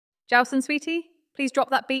Jowson, sweetie, please drop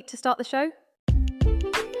that beat to start the show.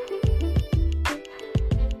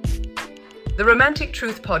 The Romantic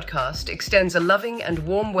Truth podcast extends a loving and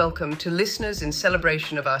warm welcome to listeners in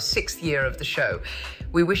celebration of our 6th year of the show.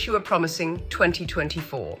 We wish you a promising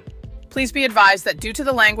 2024. Please be advised that due to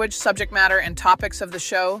the language, subject matter, and topics of the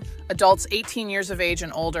show, adults 18 years of age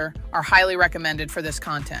and older are highly recommended for this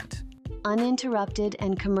content. Uninterrupted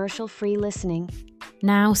and commercial-free listening.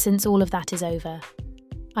 Now, since all of that is over,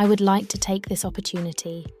 I would like to take this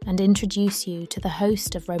opportunity and introduce you to the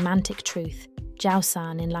host of Romantic Truth,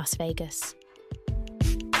 Jowson in Las Vegas.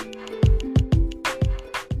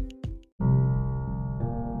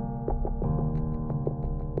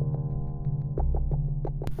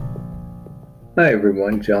 Hi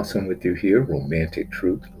everyone, Jowson with you here, Romantic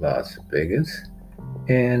Truth, Las Vegas.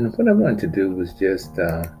 And what I wanted to do was just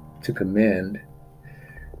to commend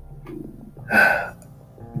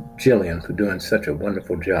Jillian for doing such a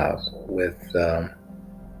wonderful job with the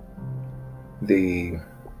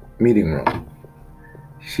meeting room.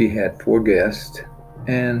 She had 4 guests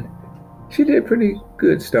and she did pretty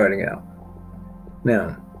good starting out.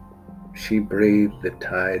 Now, she braved the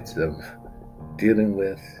tides of dealing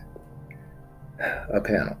with a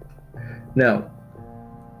panel. Now,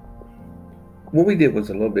 what we did was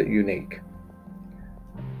a little bit unique.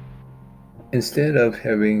 Instead of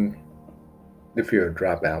having the fear of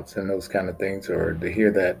dropouts and those kind of things, or to hear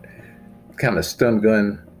that kind of stun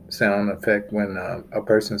gun sound effect when a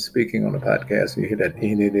person's speaking on a podcast, you hear that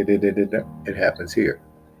it happens here.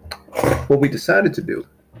 What we decided to do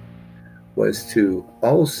was to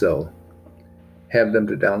also have them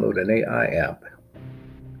to download an AI app.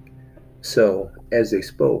 So as they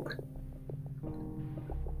spoke,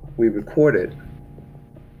 we recorded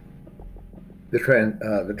the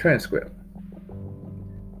transcript.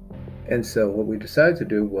 And so what we decided to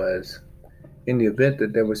do was, in the event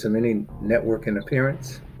that there was any network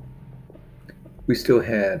interference, we still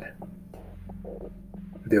had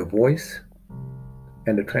their voice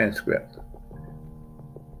and the transcript.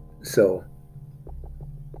 So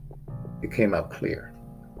it came out clear.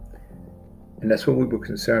 And that's what we were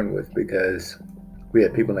concerned with, because we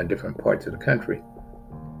had people in different parts of the country.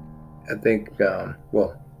 I think,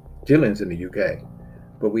 Jillian's in the UK,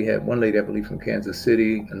 but we had one lady, I believe, from Kansas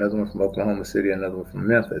City, another one from Oklahoma City, another one from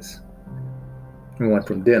Memphis, and one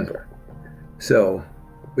from Denver. So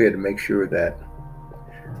we had to make sure that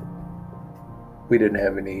we didn't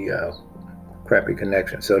have any crappy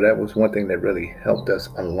connection. So that was one thing that really helped us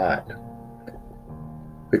a lot,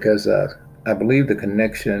 because I believe the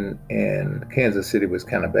connection in Kansas City was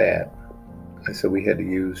kind of bad. And so we had to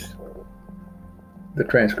use the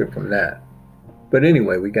transcript from that. But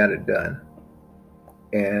anyway, we got it done.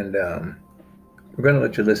 And we're going to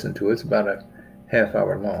let you listen to it. It's about a half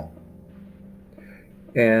hour long.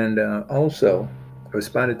 And also, I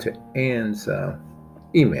responded to Ann's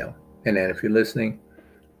email. And Ann, if you're listening,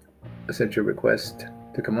 I sent you a request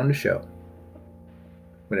to come on the show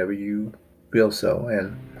whenever you feel so.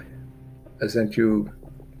 And I sent you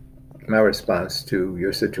my response to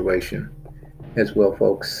your situation as well,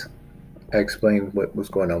 folks. I explained what was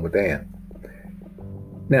going on with Ann.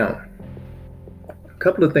 Now, a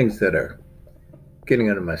couple of things that are getting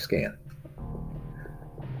under my skin.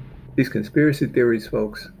 These conspiracy theories,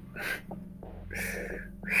 folks.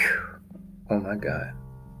 Oh my God.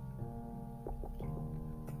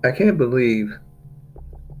 I can't believe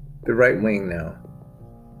the right wing now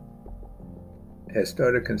has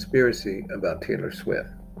started a conspiracy about Taylor Swift.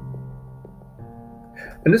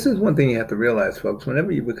 And this is one thing you have to realize, folks.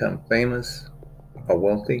 Whenever you become famous or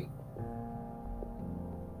wealthy,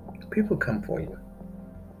 people come for you.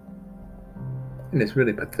 And it's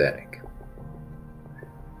really pathetic.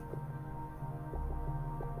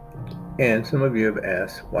 And some of you have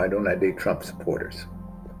asked, why don't I date Trump supporters?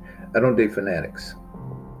 I don't date fanatics.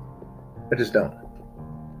 I just don't.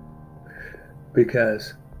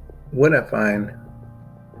 Because what I find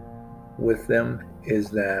with them is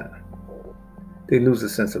that they lose a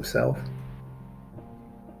sense of self,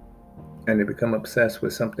 and they become obsessed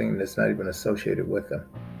with something that's not even associated with them,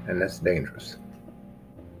 and that's dangerous.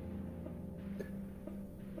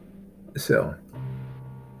 So,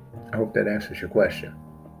 I hope that answers your question.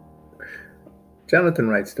 Jonathan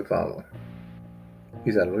writes the following.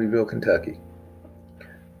 He's out of Louisville, Kentucky.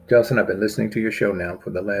 Jowson, I've been listening to your show now for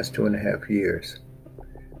the last 2.5 years.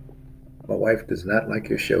 My wife does not like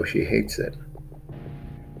your show. She hates it.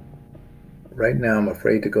 Right now, I'm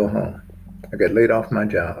afraid to go home. I got laid off my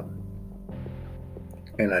job,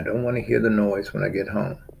 and I don't want to hear the noise when I get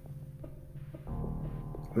home.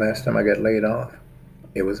 Last time I got laid off,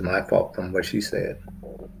 it was my fault from what she said.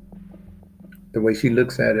 The way she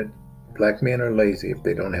looks at it, black men are lazy if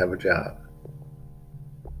they don't have a job,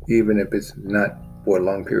 even if it's not for a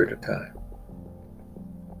long period of time.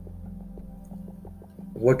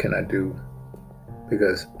 What can I do?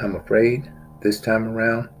 Because I'm afraid this time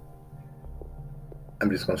around, I'm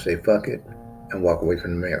just going to say fuck it and walk away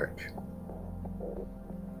from the marriage.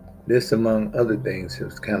 This, among other things,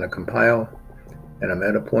 has kind of compiled, and I'm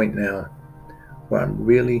at a point now where I'm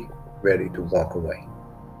really ready to walk away.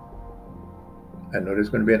 I know there's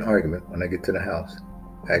going to be an argument when I get to the house.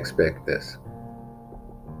 I expect this.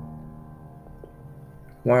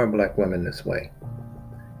 Why are black women this way?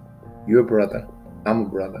 You're a brother. I'm a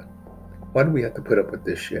brother. Why do we have to put up with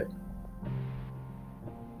this shit?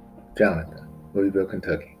 Jonathan, Louisville,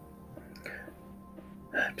 Kentucky.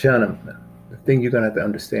 Jonathan, the thing you're going to have to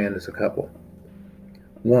understand is a couple.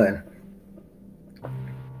 One,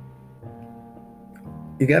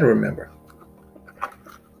 you got to remember,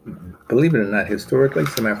 believe it or not, historically,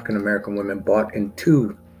 some African American women bought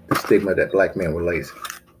into the stigma that black men were lazy.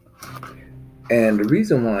 And the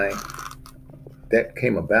reason why that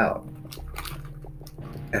came about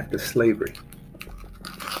after slavery,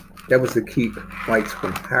 that was to keep whites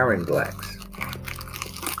from hiring blacks.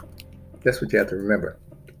 That's what you have to remember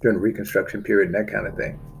during the Reconstruction period and that kind of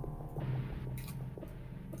thing.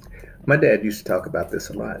 My dad used to talk about this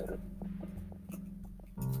a lot.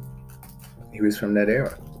 He was from that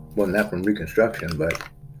era. Well, not from Reconstruction, but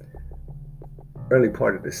early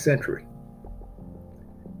part of the century.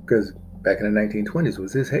 Because back in the 1920s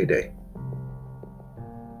was his heyday.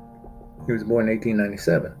 He was born in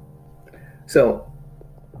 1897. So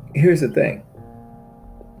here's the thing.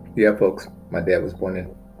 Yeah, folks, my dad was born in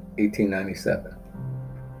 1897.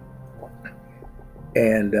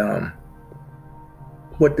 And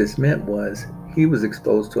what this meant was he was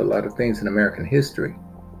exposed to a lot of things in American history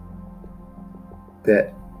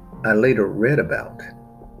that I later read about,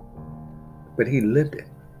 but he lived it.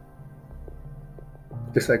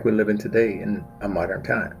 Just like we're living today in our modern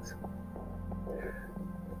times.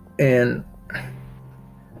 And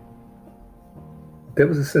there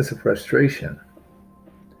was a sense of frustration.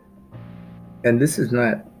 And this is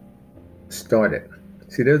not started.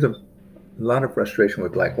 See, there's a lot of frustration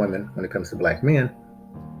with black women when it comes to black men.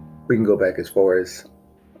 We can go back as far as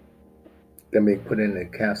them being put in the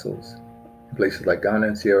castles in places like Ghana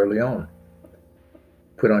and Sierra Leone,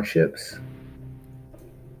 put on ships,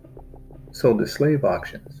 sold at slave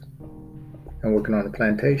auctions, and working on a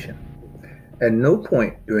plantation. At no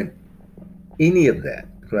point during any of that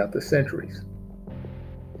throughout the centuries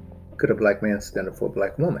could a black man stand up for a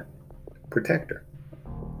black woman, protect her.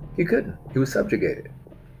 He couldn't. He was subjugated.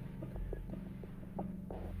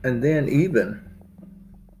 And then even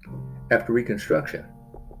after Reconstruction,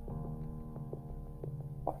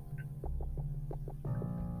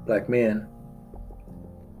 black men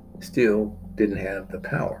still didn't have the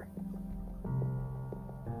power.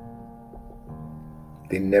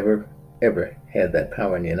 They never, ever had that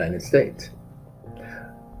power in the United States.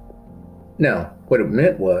 Now, what it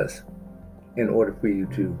meant was, in order for you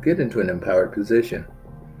to get into an empowered position,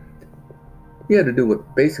 you had to do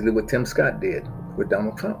what Tim Scott did with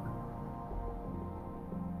Donald Trump.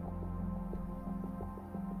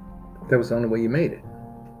 That was the only way you made it.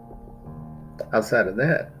 Outside of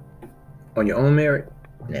that, on your own merit,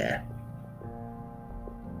 nah.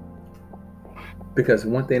 Because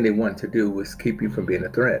one thing they want to do was keep you from being a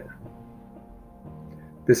threat.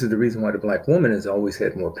 This is the reason why the black woman has always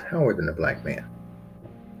had more power than the black man.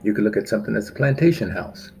 You could look at something as a plantation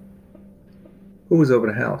house. Who was over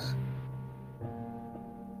the house?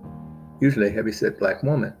 Usually a heavy-set black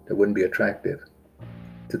woman that wouldn't be attractive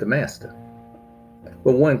to the master,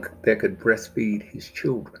 but one that could breastfeed his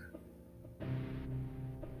children.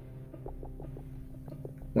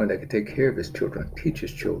 One that could take care of his children, teach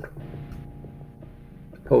his children.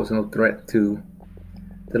 Pose no threat to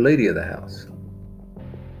the lady of the house.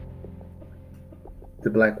 The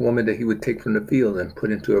black woman that he would take from the field and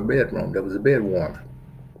put into a bedroom that was a bed warmer.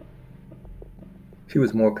 She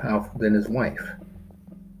was more powerful than his wife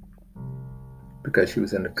because she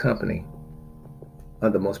was in the company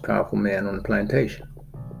of the most powerful man on the plantation.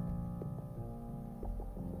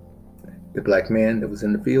 The black man that was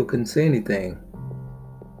in the field couldn't say anything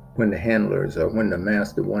when the handlers or when the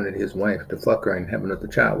master wanted his wife to fuck her and have another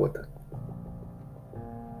child with her.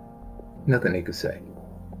 Nothing he could say.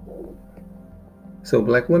 So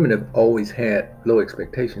black women have always had low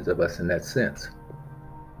expectations of us in that sense.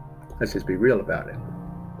 Let's just be real about it.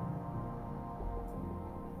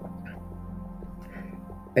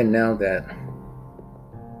 And now that,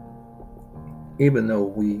 even though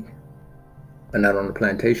we are not on the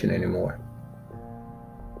plantation anymore,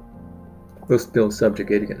 We're still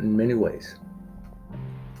subjugating it in many ways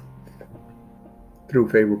through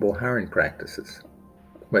favorable hiring practices,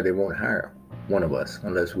 where they won't hire one of us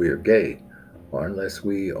unless we are gay or unless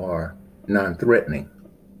we are non-threatening.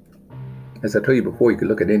 As I told you before, you could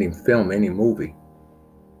look at any film, any movie.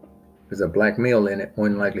 There's a black male in it, more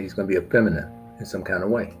than likely he's going to be effeminate in some kind of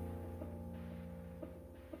way.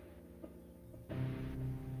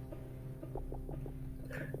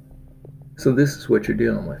 So this is what you're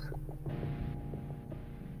dealing with.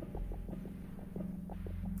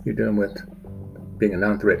 You're dealing with being a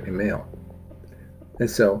non-threatening male. And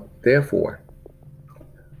so, therefore,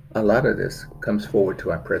 a lot of this comes forward to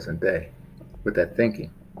our present day with that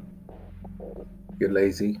thinking. You're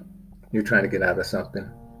lazy. You're trying to get out of something.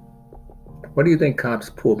 Why do you think cops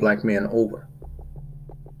pull black men over?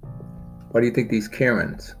 Why do you think these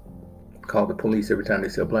Karens call the police every time they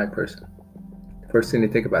see a black person? First thing they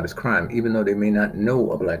think about is crime, even though they may not know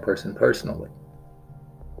a black person personally.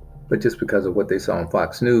 But just because of what they saw on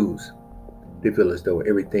Fox News, they feel as though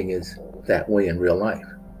everything is that way in real life.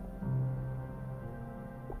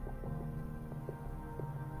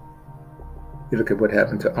 You look at what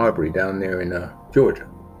happened to Arbery down there in Georgia.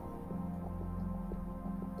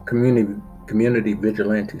 Community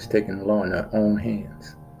vigilantes taking the law in their own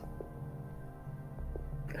hands.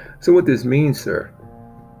 So what this means, sir,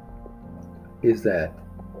 is that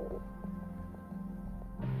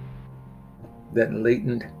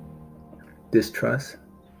latent distrust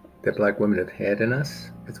that black women have had in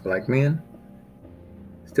us as black men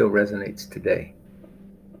still resonates today.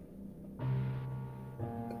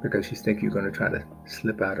 Because she's thinking you're going to try to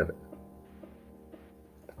slip out of it.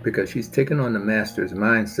 Because she's taken on the master's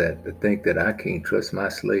mindset to think that I can't trust my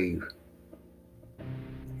slave.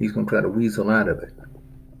 He's going to try to weasel out of it.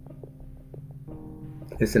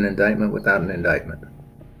 It's an indictment without an indictment.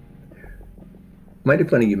 Mighty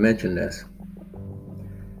funny you mentioned this.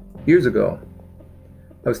 Years ago,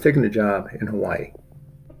 I was taking a job in Hawaii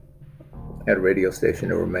at a radio station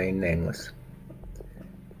that remained nameless.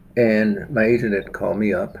 And my agent had called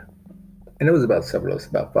me up, and it was about several of us,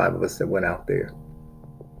 about 5 of us that went out there.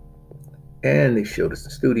 And they showed us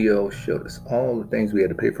the studio, showed us all the things we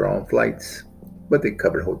had to pay for our own flights, but they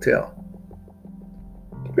covered hotel.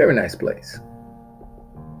 Very nice place.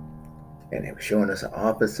 And they were showing us our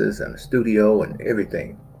offices and the studio and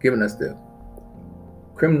everything, giving us the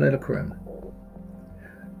creme de la creme.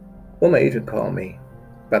 Well, my agent called me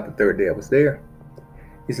about the 3rd day I was there.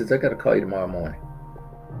 He says, I got to call you tomorrow morning.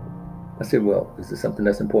 I said, well, is this something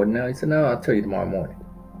that's important now? He said, no, I'll tell you tomorrow morning.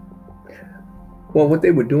 Well, what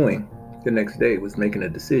they were doing the next day was making a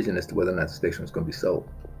decision as to whether or not the station was going to be sold,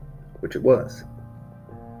 which it was.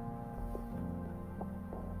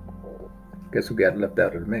 Guess who got left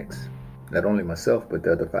out of the mix? Not only myself, but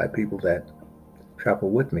the other 5 people that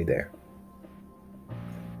traveled with me there.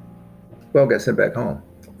 Well, I got sent back home.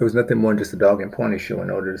 It was nothing more than just a dog and pony show in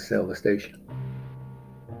order to sell the station.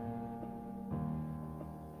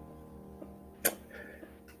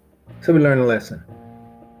 So we learned a lesson.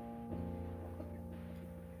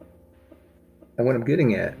 And what I'm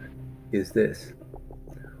getting at is this.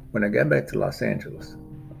 When I got back to Los Angeles,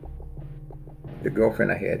 the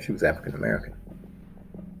girlfriend I had, she was African American.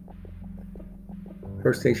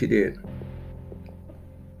 First thing she did,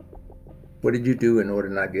 what did you do in order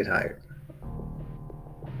to not get hired?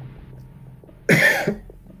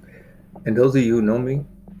 And those of you who know me,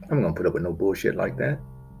 I'm going to put up with no bullshit like that.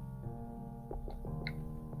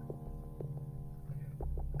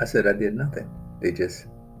 I said I did nothing. They just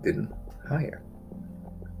didn't hire.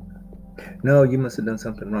 No, you must have done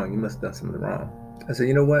something wrong. You must have done something wrong. I said,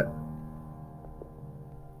 you know what?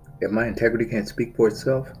 If my integrity can't speak for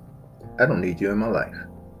itself, I don't need you in my life.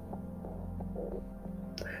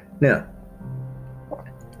 Now,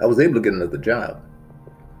 I was able to get another job.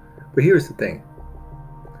 But here's the thing.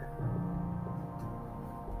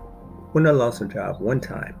 When I lost a job one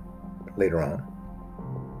time, later on,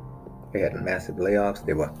 they had massive layoffs.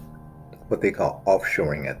 They were what they call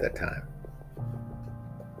offshoring at that time.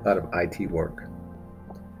 A lot of IT work.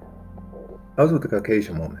 I was with a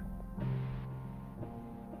Caucasian woman.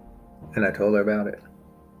 And I told her about it.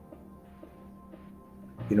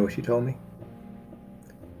 You know what she told me?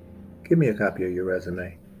 Give me a copy of your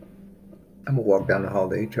resume. I'm gonna walk down the hall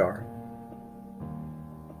to HR.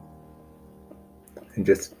 And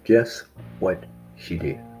just guess what she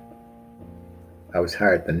did. I was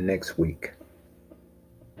hired the next week.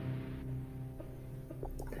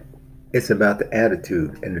 It's about the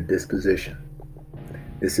attitude and the disposition.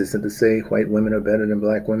 This isn't to say white women are better than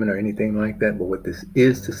black women or anything like that, but what this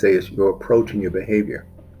is to say is your approach and your behavior,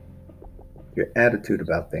 your attitude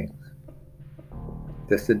about things.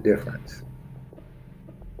 That's the difference.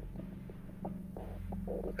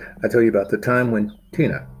 I tell you about the time when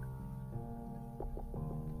Tina,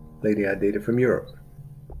 lady I dated from Europe,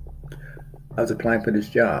 I was applying for this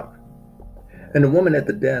job, and the woman at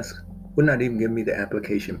the desk would not even give me the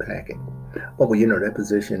application packet. Oh, well, that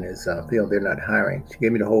position is filled, they're not hiring. She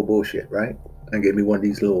gave me the whole bullshit, right? And gave me one of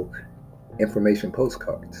these little information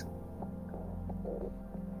postcards.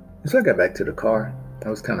 So I got back to the car. I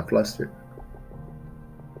was kind of flustered.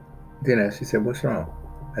 Then she said, "What's wrong?"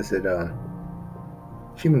 I said,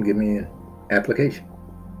 "She wouldn't give me an application."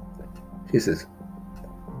 She says,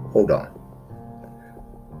 "Hold on."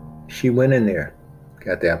 She went in there,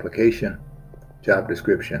 got the application, job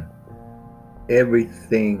description,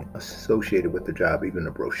 everything associated with the job, even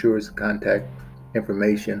the brochures, contact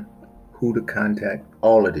information, who to contact,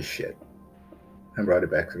 all of this shit, and brought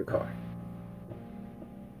it back to the car.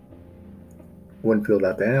 Wouldn't fill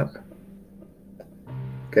out the app.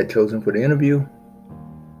 Got chosen for the interview.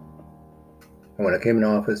 And when I came in the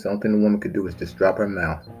office, the only thing the woman could do was just drop her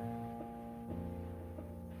mouth.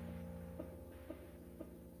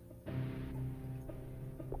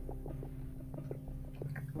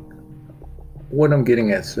 What I'm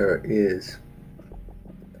getting at, sir, is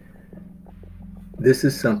this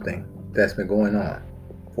is something that's been going on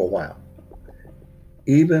for a while.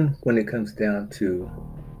 Even when it comes down to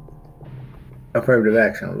affirmative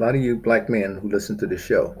action, a lot of you black men who listen to the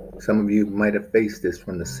show, some of you might have faced this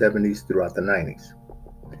from the 70s throughout the 90s,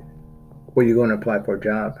 where you're going to apply for a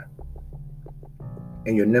job,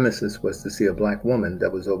 and your nemesis was to see a black woman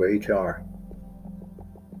that was over HR,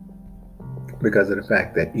 because of the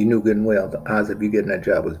fact that you knew good and well the odds of you getting that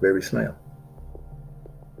job was very slim.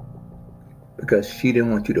 Because she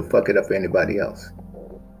didn't want you to fuck it up for anybody else.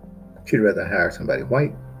 She'd rather hire somebody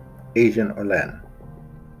white, Asian, or Latin.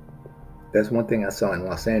 That's one thing I saw in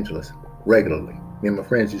Los Angeles regularly. Me and my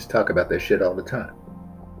friends used to talk about that shit all the time.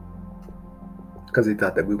 Because they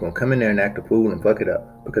thought that we were going to come in there and act a fool and fuck it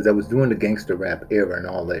up. Because I was doing the gangster rap era and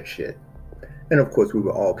all that shit. And of course, we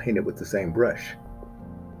were all painted with the same brush.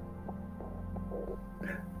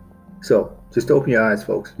 So, just to open your eyes,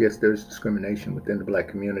 folks. Yes, there's discrimination within the black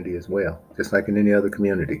community as well, just like in any other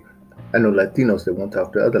community. I know Latinos that won't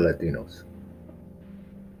talk to other Latinos.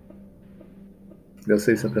 They'll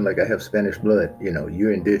say something like, "I have Spanish blood,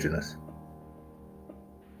 you're indigenous."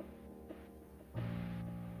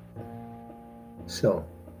 So,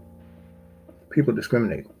 people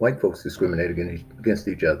discriminate. White folks discriminate against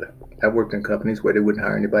each other. I worked in companies where they wouldn't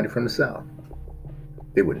hire anybody from the South.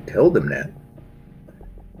 They wouldn't tell them that.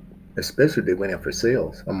 Especially if they went in for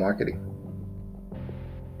sales or marketing.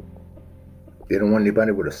 They don't want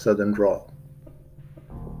anybody with a southern drawl.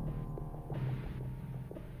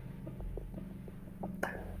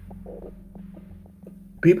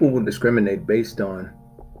 People will discriminate based on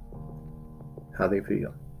how they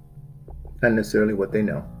feel, not necessarily what they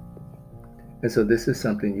know. And so this is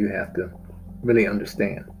something you have to really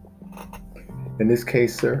understand. In this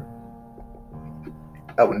case, sir,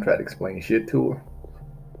 I wouldn't try to explain shit to her.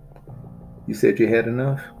 You said you had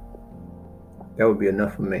enough? That would be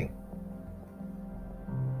enough for me.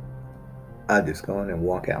 I'd just go in and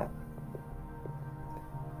walk out.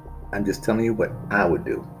 I'm just telling you what I would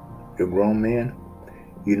do. You're a grown man.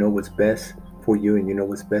 You know what's best for you and you know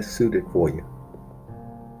what's best suited for you.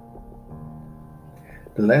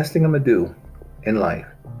 The last thing I'm going to do in life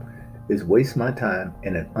is waste my time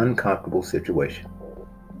in an uncomfortable situation.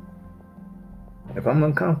 If I'm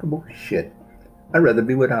uncomfortable, shit, I'd rather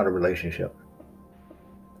be without a relationship.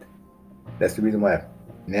 That's the reason why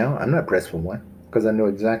now I'm not pressed for one, because I know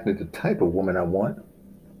exactly the type of woman I want,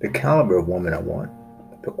 the caliber of woman I want,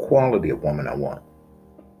 the quality of woman I want.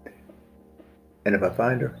 And if I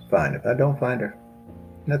find her, fine. If I don't find her,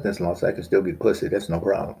 nothing's lost. I can still be pussy. That's no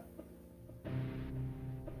problem.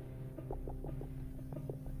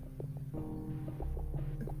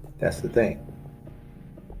 That's the thing.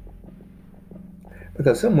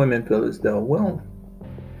 Because some women feel as though, well,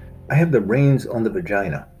 I have the reins on the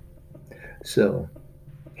vagina, so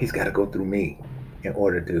he's got to go through me in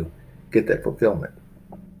order to get that fulfillment.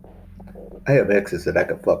 I have exes that I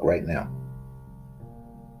could fuck right now.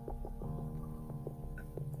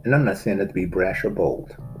 And I'm not saying that to be brash or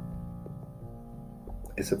bold.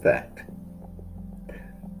 It's a fact.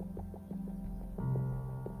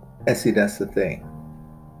 And see, that's the thing.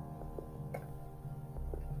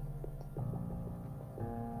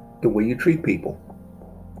 The way you treat people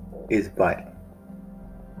is vital.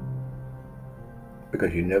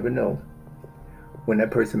 Because you never know when that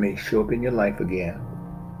person may show up in your life again.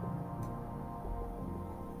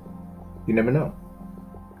 You never know.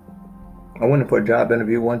 I went in for a job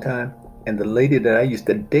interview one time, and the lady that I used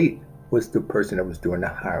to date was the person that was doing the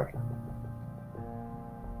hiring.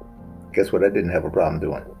 Guess what I didn't have a problem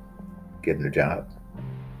doing? Getting a job.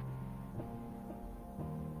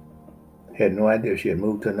 Had no idea she had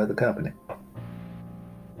moved to another company.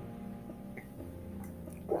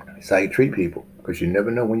 It's how you treat people, because you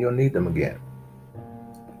never know when you'll need them again.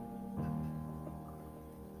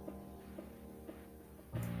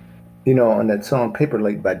 You know, on that song Paper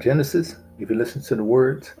Lake by Genesis, if you listen to the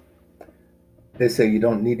words, they say you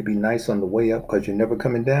don't need to be nice on the way up because you're never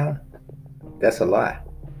coming down. That's a lie.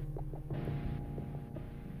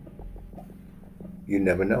 You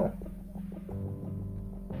never know.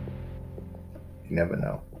 You never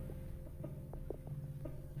know.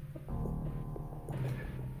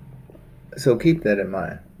 So keep that in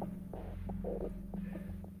mind.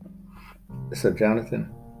 So Jonathan,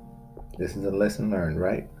 this is a lesson learned,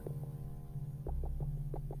 right?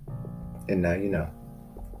 And now you know.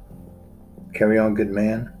 Carry on, good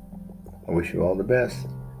man. I wish you all the best.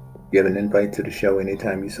 You have an invite to the show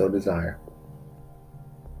anytime you so desire.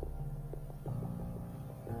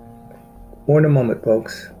 More in a moment,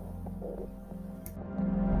 folks.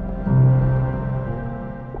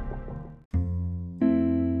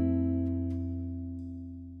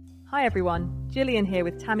 Hi everyone, Gillian here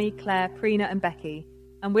with Tammy, Claire, Prina and Becky,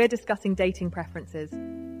 and we're discussing dating preferences.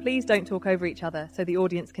 Please don't talk over each other so the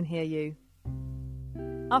audience can hear you.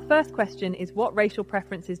 Our first question is, what racial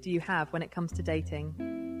preferences do you have when it comes to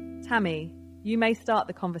dating? Tammy, you may start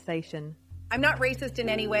the conversation. I'm not racist in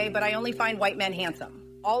any way, but I only find white men handsome.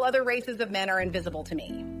 All other races of men are invisible to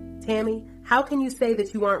me. Tammy, how can you say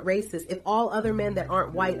that you aren't racist if all other men that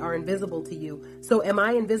aren't white are invisible to you? So am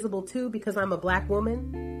I invisible too because I'm a black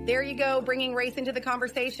woman? There you go, bringing race into the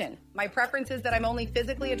conversation. My preference is that I'm only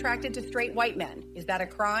physically attracted to straight white men. Is that a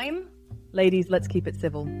crime? Ladies, let's keep it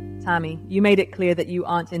civil. Tammy, you made it clear that you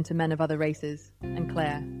aren't into men of other races. And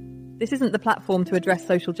Claire, this isn't the platform to address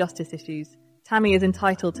social justice issues. Tammy is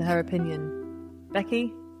entitled to her opinion.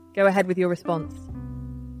 Becky, go ahead with your response.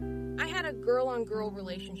 I had a girl-on-girl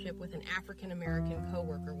relationship with an African-American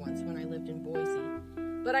coworker once when I lived in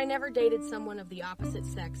Boise, but I never dated someone of the opposite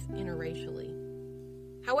sex interracially.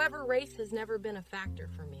 However, race has never been a factor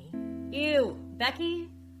for me. Ew, Becky?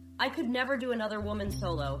 I could never do another woman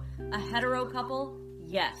solo. A hetero couple?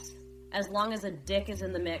 Yes. As long as a dick is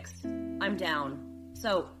in the mix, I'm down.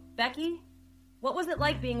 So, Becky, what was it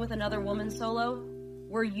like being with another woman solo?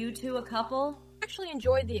 Were you two a couple? I actually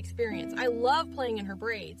enjoyed the experience. I love playing in her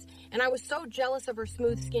braids, and I was so jealous of her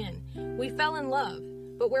smooth skin. We fell in love,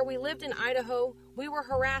 but where we lived in Idaho, we were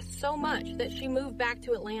harassed so much that she moved back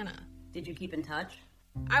to Atlanta. Did you keep in touch?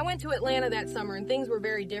 I went to Atlanta that summer, and things were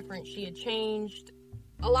very different. She had changed,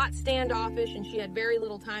 a lot standoffish, and she had very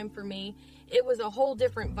little time for me. It was a whole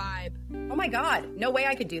different vibe. Oh my God, no way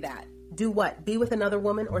I could do that. Do what? Be with another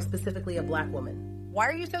woman or specifically a black woman? Why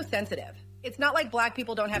are you so sensitive? It's not like black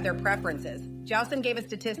people don't have their preferences. Jowson gave a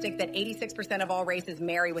statistic that 86% of all races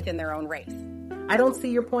marry within their own race. I don't see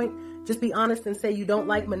your point. Just be honest and say you don't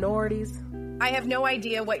like minorities. I have no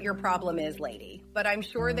idea what your problem is, lady, but I'm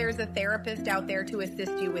sure there's a therapist out there to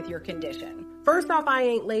assist you with your condition. First off, I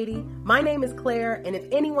ain't lady. My name is Claire, and if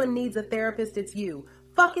anyone needs a therapist, it's you.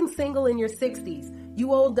 Fucking single in your 60s.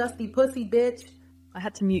 You old dusty pussy bitch. I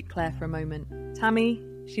had to mute Claire for a moment. Tammy,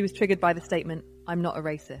 she was triggered by the statement, "I'm not a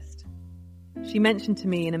racist." She mentioned to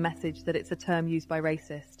me in a message that it's a term used by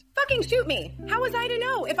racists. Fucking shoot me. How was I to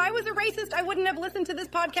know? If I was a racist, I wouldn't have listened to this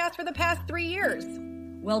podcast for the past 3 years.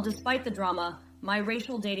 Well, despite the drama, my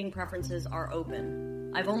racial dating preferences are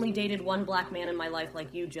open. I've only dated one black man in my life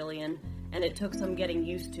like you, Jillian, and it took some getting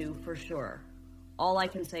used to, for sure. All I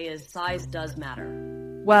can say is size does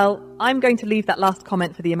matter. Well, I'm going to leave that last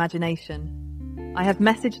comment for the imagination. I have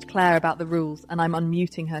messaged Claire about the rules, and I'm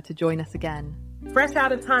unmuting her to join us again. Fresh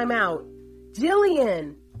out of timeout.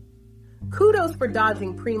 Jillian! Kudos for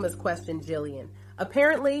dodging Prima's question, Jillian.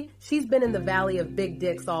 Apparently, she's been in the valley of big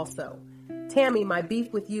dicks also. Tammy, my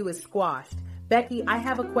beef with you is squashed. Becky, I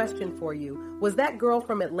have a question for you. Was that girl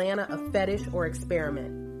from Atlanta a fetish or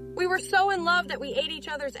experiment? We were so in love that we ate each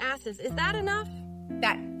other's asses. Is that enough?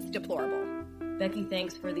 That's deplorable. Becky,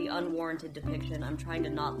 thanks for the unwarranted depiction. I'm trying to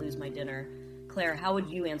not lose my dinner. Claire, how would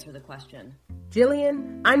you answer the question?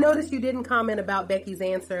 Jillian, I noticed you didn't comment about Becky's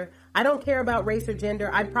answer. I don't care about race or gender.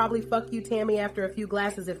 I'd probably fuck you, Tammy, after a few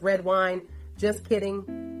glasses of red wine. Just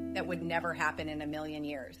kidding. That would never happen in a million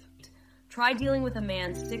years. Try dealing with a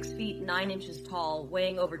man 6 feet 9 inches tall,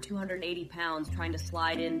 weighing over 280 pounds, trying to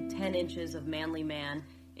slide in 10 inches of manly man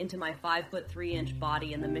into my 5'3"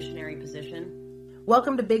 body in the missionary position.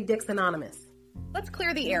 Welcome to Big Dicks Anonymous. Let's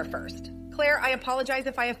clear the air first. Claire, I apologize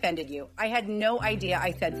if I offended you. I had no idea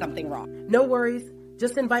I said something wrong. No worries.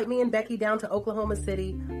 Just invite me and Becky down to Oklahoma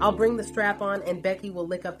City. I'll bring the strap on and Becky will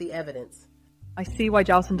lick up the evidence. I see why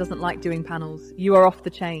Jowson doesn't like doing panels. You are off the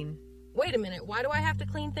chain. Wait a minute, why do I have to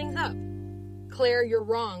clean things up? Claire, you're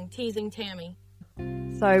wrong, teasing Tammy.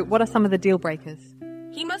 So, what are some of the deal breakers?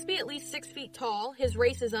 He must be at least 6 feet tall, his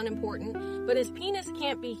race is unimportant, but his penis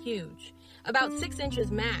can't be huge. About 6 inches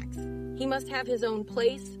max. He must have his own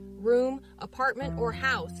place, room, apartment, or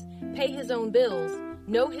house, pay his own bills,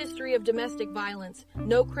 no history of domestic violence,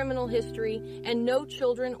 no criminal history, and no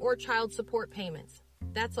children or child support payments.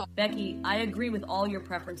 That's all. Becky, I agree with all your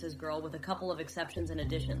preferences, girl, with a couple of exceptions and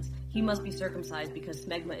additions. He must be circumcised because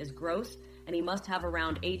smegma is gross, and he must have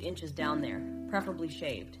around 8 inches down there, preferably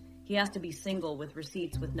shaved. He has to be single with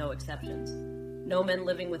receipts with no exceptions. No men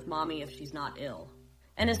living with mommy if she's not ill.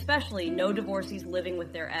 And especially no divorcees living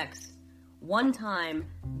with their ex. One time,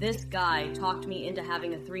 this guy talked me into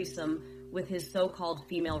having a threesome with his so-called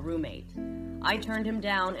female roommate. I turned him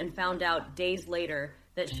down and found out days later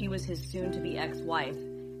that she was his soon-to-be ex-wife,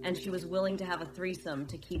 and she was willing to have a threesome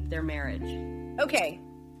to keep their marriage. Okay,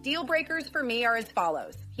 deal breakers for me are as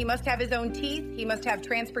follows. He must have his own teeth, he must have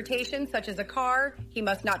transportation such as a car, he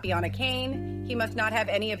must not be on a cane, he must not have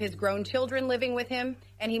any of his grown children living with him,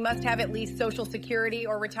 and he must have at least Social Security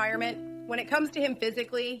or retirement. When it comes to him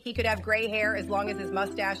physically, he could have gray hair as long as his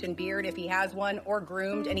mustache and beard if he has one, or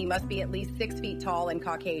groomed, and he must be at least 6 feet tall and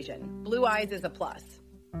Caucasian. Blue eyes is a plus.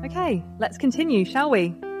 Okay, let's continue, shall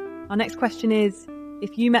we? Our next question is,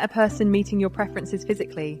 if you met a person meeting your preferences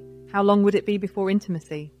physically, how long would it be before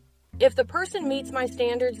intimacy? If the person meets my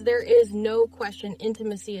standards, there is no question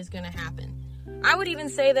intimacy is going to happen. I would even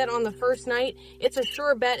say that on the first night, it's a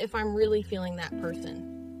sure bet if I'm really feeling that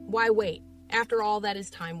person. Why wait? After all, that is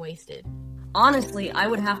time wasted. Honestly, I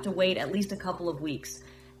would have to wait at least a couple of weeks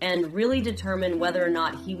and really determine whether or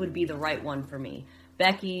not he would be the right one for me.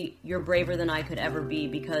 Becky, you're braver than I could ever be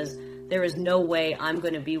because there is no way I'm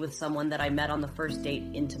going to be with someone that I met on the first date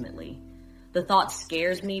intimately. The thought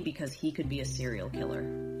scares me because he could be a serial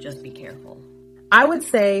killer. Just be careful. I would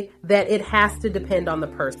say that it has to depend on the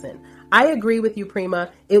person. I agree with you,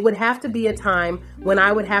 Prima. It would have to be a time when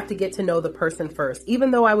I would have to get to know the person first.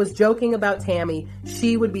 Even though I was joking about Tammy,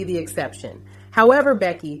 she would be the exception. However,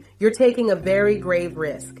 Becky, you're taking a very grave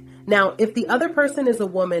risk. Now, if the other person is a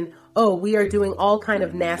woman, we are doing all kind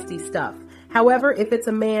of nasty stuff. However, if it's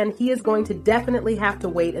a man, he is going to definitely have to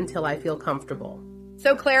wait until I feel comfortable.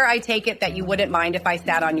 So, Claire, I take it that you wouldn't mind if I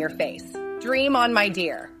sat on your face. Dream on, my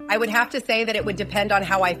dear. I would have to say that it would depend on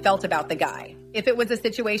how I felt about the guy. If it was a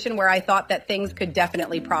situation where I thought that things could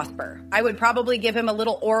definitely prosper, I would probably give him a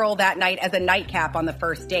little oral that night as a nightcap on the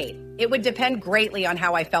first date. It would depend greatly on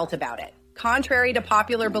how I felt about it. Contrary to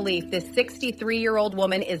popular belief, this 63-year-old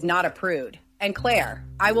woman is not a prude. And Claire,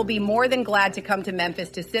 I will be more than glad to come to Memphis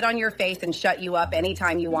to sit on your face and shut you up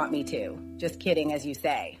anytime you want me to. Just kidding, as you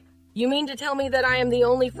say. You mean to tell me that I am the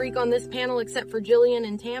only freak on this panel except for Jillian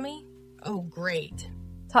and Tammy? Oh, great.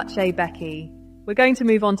 Touche, Becky. We're going to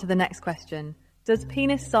move on to the next question. Does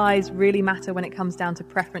penis size really matter when it comes down to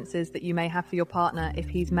preferences that you may have for your partner if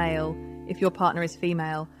he's male, if your partner is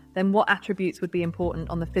female? Then what attributes would be important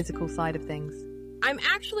on the physical side of things? I'm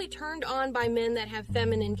actually turned on by men that have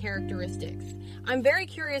feminine characteristics. I'm very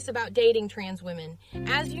curious about dating trans women.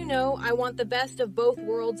 As you know, I want the best of both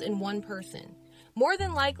worlds in one person. More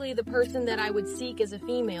than likely, the person that I would seek as a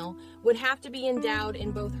female would have to be endowed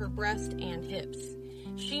in both her breast and hips.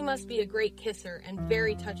 She must be a great kisser and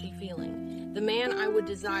very touchy-feeling. The man I would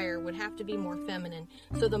desire would have to be more feminine,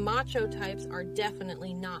 so the macho types are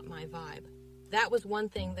definitely not my vibe. That was one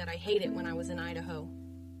thing that I hated when I was in Idaho.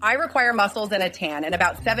 I require muscles and a tan and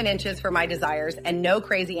about 7 inches for my desires and no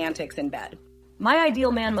crazy antics in bed. My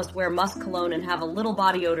ideal man must wear musk cologne and have a little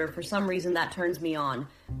body odor. For some reason that turns me on.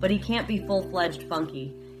 But he can't be full-fledged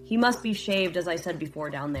funky. He must be shaved, as I said before,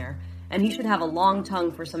 down there. And he should have a long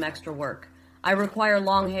tongue for some extra work. I require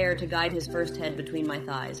long hair to guide his first head between my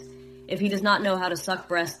thighs. If he does not know how to suck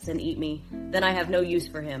breasts and eat me, then I have no use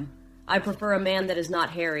for him. I prefer a man that is not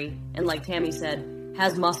hairy, and like Tammy said,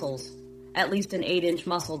 has muscles. At least an 8-inch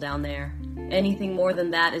muscle down there. Anything more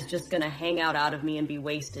than that is just gonna hang out of me and be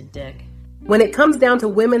wasted dick. When it comes down to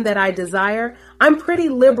women that I desire, I'm pretty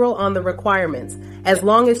liberal on the requirements, as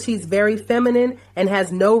long as she's very feminine and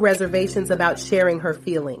has no reservations about sharing her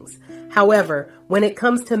feelings. However, when it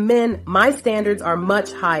comes to men, my standards are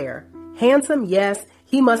much higher. Handsome, yes,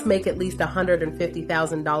 he must make at least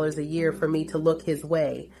 $150,000 a year for me to look his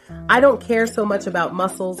way. I don't care so much about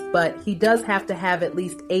muscles, but he does have to have at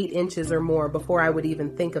least 8 inches or more before I would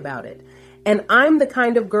even think about it. And I'm the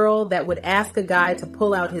kind of girl that would ask a guy to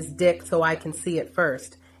pull out his dick so I can see it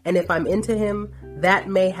first. And if I'm into him, that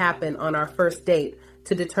may happen on our first date,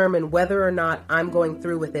 to determine whether or not I'm going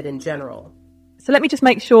through with it in general. So let me just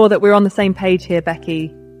make sure that we're on the same page here,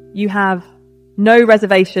 Becky. You have no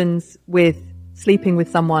reservations with sleeping with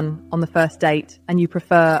someone on the first date, and you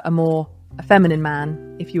prefer a feminine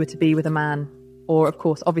man if you were to be with a man, or of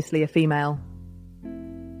course, obviously a female.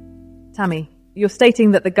 Tammy, you're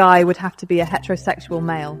stating that the guy would have to be a heterosexual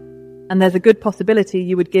male, and there's a good possibility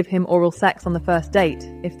you would give him oral sex on the first date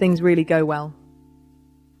if things really go well.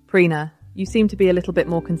 Prina, you seem to be a little bit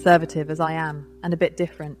more conservative, as I am, and a bit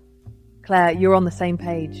different. Claire, you're on the same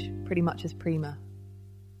page, pretty much as Prima.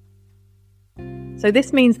 So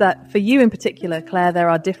this means that for you in particular, Claire, there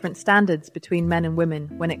are different standards between men and women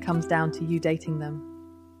when it comes down to you dating them.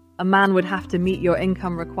 A man would have to meet your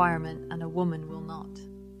income requirement and a woman will not.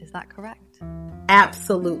 Is that correct?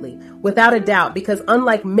 Absolutely. Without a doubt, because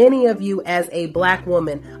unlike many of you as a Black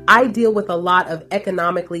woman, I deal with a lot of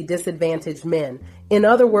economically disadvantaged men. In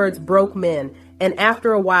other words, broke men. And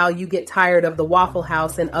after a while, you get tired of the Waffle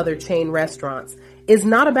House and other chain restaurants. It's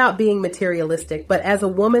not about being materialistic, but as a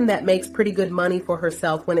woman that makes pretty good money for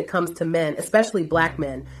herself when it comes to men, especially Black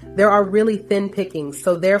men, there are really thin pickings.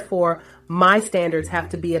 So therefore, my standards have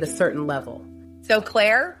to be at a certain level. So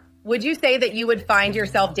Claire, would you say that you would find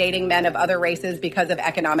yourself dating men of other races because of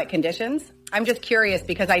economic conditions? I'm just curious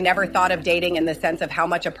because I never thought of dating in the sense of how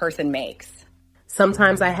much a person makes.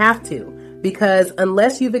 Sometimes I have to, because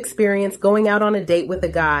unless you've experienced going out on a date with a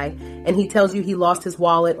guy and he tells you he lost his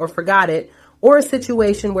wallet or forgot it, or a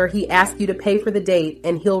situation where he asks you to pay for the date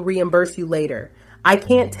and he'll reimburse you later. I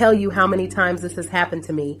can't tell you how many times this has happened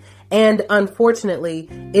to me, and unfortunately,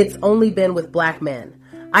 it's only been with Black men.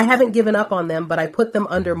 I haven't given up on them, but I put them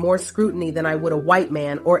under more scrutiny than I would a white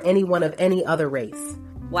man or anyone of any other race.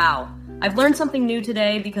 Wow, I've learned something new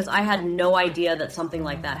today because I had no idea that something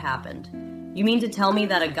like that happened. You mean to tell me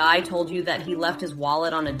that a guy told you that he left his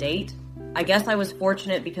wallet on a date? I guess I was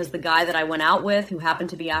fortunate because the guy that I went out with, who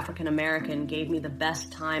happened to be African American, gave me the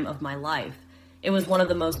best time of my life. It was one of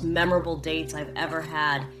the most memorable dates I've ever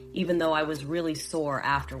had, even though I was really sore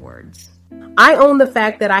afterwards. I own the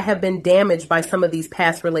fact that I have been damaged by some of these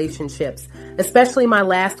past relationships, especially my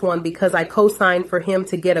last one because I co-signed for him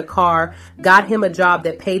to get a car, got him a job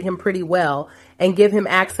that paid him pretty well, and give him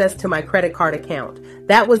access to my credit card account.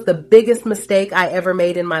 That was the biggest mistake I ever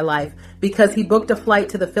made in my life because he booked a flight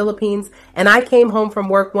to the Philippines and I came home from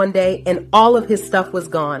work one day and all of his stuff was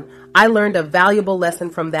gone. I learned a valuable lesson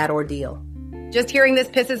from that ordeal. Just hearing this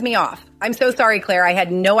pisses me off. I'm so sorry, Claire. I had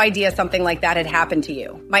no idea something like that had happened to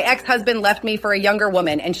you. My ex-husband left me for a younger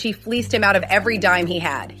woman and she fleeced him out of every dime he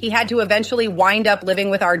had. He had to eventually wind up living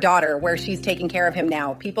with our daughter where she's taking care of him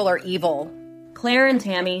now. People are evil. Claire and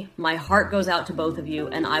Tammy, my heart goes out to both of you,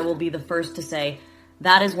 and I will be the first to say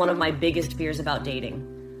that is one of my biggest fears about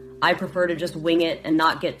dating. I prefer to just wing it and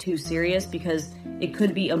not get too serious because it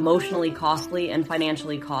could be emotionally costly and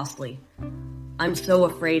financially costly. I'm so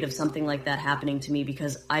afraid of something like that happening to me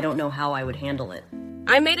because I don't know how I would handle it.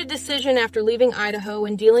 I made a decision after leaving Idaho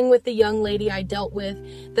and dealing with the young lady I dealt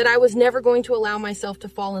with that I was never going to allow myself to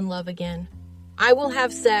fall in love again. I will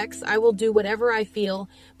have sex, I will do whatever I feel,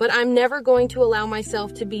 but I'm never going to allow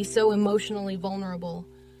myself to be so emotionally vulnerable.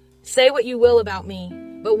 Say what you will about me,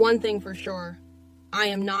 but one thing for sure, I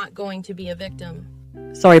am not going to be a victim.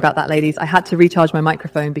 Sorry about that, ladies. I had to recharge my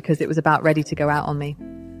microphone because it was about ready to go out on me.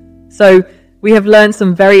 So, we have learned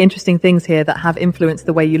some very interesting things here that have influenced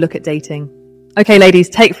the way you look at dating. Okay, ladies,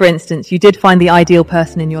 take for instance, you did find the ideal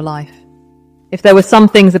person in your life. If there were some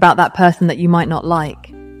things about that person that you might not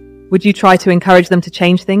like, would you try to encourage them to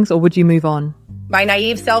change things or would you move on? My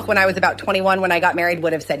naive self when I was about 21 when I got married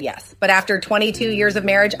would have said yes. But after 22 years of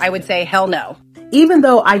marriage, I would say hell no. Even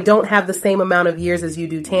though I don't have the same amount of years as you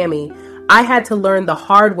do, Tammy, I had to learn the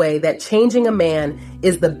hard way that changing a man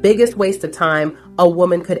is the biggest waste of time a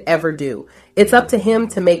woman could ever do. It's up to him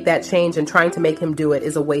to make that change, and trying to make him do it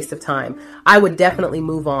is a waste of time. I would definitely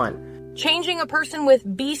move on. Changing a person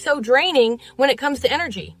would be so draining when it comes to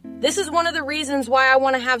energy. This is one of the reasons why I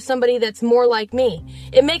want to have somebody that's more like me.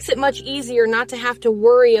 It makes it much easier not to have to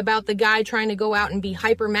worry about the guy trying to go out and be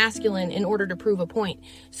hyper masculine in order to prove a point.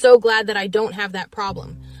 So glad that I don't have that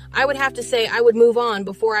problem. I would have to say I would move on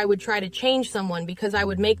before I would try to change someone because I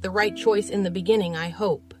would make the right choice in the beginning, I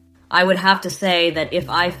hope. I would have to say that if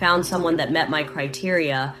I found someone that met my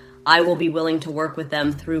criteria, I will be willing to work with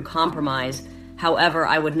them through compromise. However,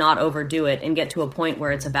 I would not overdo it and get to a point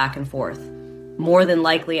where it's a back and forth. More than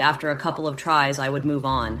likely, after a couple of tries, I would move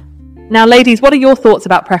on. Now, ladies, what are your thoughts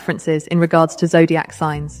about preferences in regards to zodiac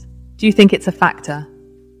signs? Do you think it's a factor?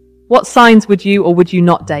 What signs would you or would you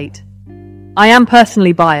not date? I am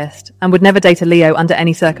personally biased and would never date a Leo under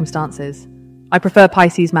any circumstances. I prefer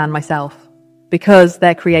Pisces man myself. because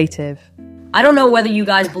they're creative. I don't know whether you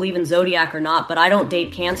guys believe in zodiac or not, but I don't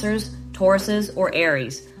date Cancers, Tauruses, or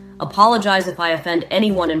Aries. Apologize if I offend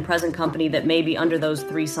anyone in present company that may be under those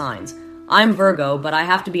 3 signs. I'm Virgo, but I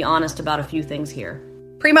have to be honest about a few things here.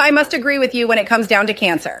 Prima, I must agree with you when it comes down to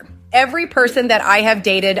Cancer. Every person that I have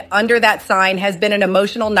dated under that sign has been an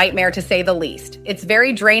emotional nightmare, to say the least. It's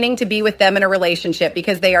very draining to be with them in a relationship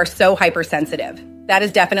because they are so hypersensitive. That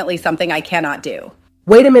is definitely something I cannot do.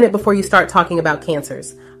 Wait a minute before you start talking about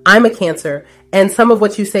Cancers. I'm a Cancer, and some of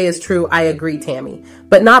what you say is true. I agree, Tammy.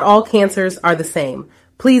 But not all Cancers are the same.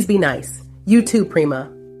 Please be nice. You too,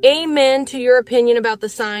 Prima. Amen to your opinion about the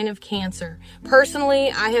sign of Cancer.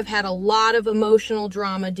 Personally, I have had a lot of emotional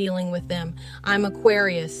drama dealing with them. I'm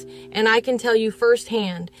Aquarius, and I can tell you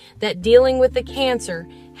firsthand that dealing with the Cancer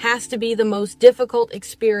has to be the most difficult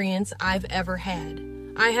experience I've ever had.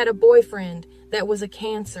 I had a boyfriend that was a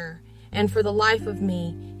Cancer, and for the life of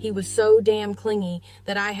me, he was so damn clingy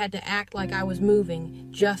that I had to act like I was moving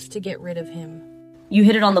just to get rid of him. You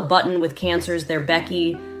hit it on the button with Cancers. They're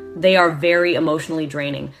Becky. They are very emotionally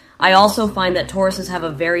draining. I also find that Tauruses have a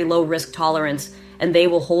very low risk tolerance, and they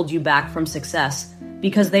will hold you back from success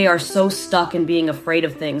because they are so stuck in being afraid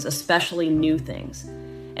of things, especially new things.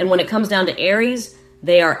 And when it comes down to Aries,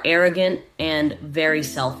 they are arrogant and very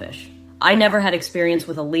selfish. I never had experience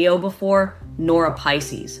with a Leo before, nor a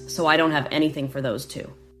Pisces, so I don't have anything for those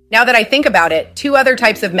two. Now that I think about it, 2 other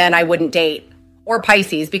types of men I wouldn't date. Or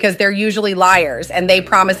Pisces, because they're usually liars and they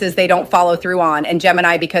promises they don't follow through on, and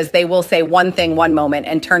Gemini because they will say one thing one moment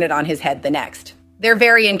and turn it on his head the next. They're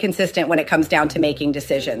very inconsistent when it comes down to making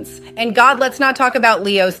decisions. And God, let's not talk about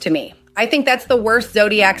Leos to me. I think that's the worst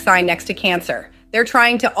zodiac sign next to Cancer. They're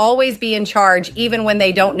trying to always be in charge even when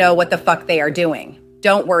they don't know what the fuck they are doing.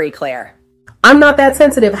 Don't worry, Claire. I'm not that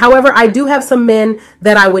sensitive. However, I do have some men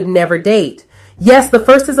that I would never date. Yes, the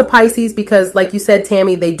first is a Pisces because, like you said,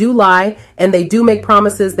 Tammy, they do lie and they do make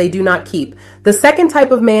promises they do not keep. The second type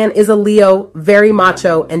of man is a Leo, very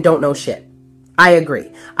macho and don't know shit. I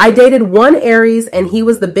agree. I dated one Aries and he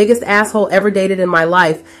was the biggest asshole ever dated in my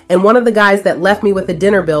life and one of the guys that left me with a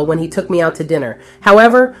dinner bill when he took me out to dinner.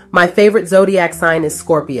 However, my favorite zodiac sign is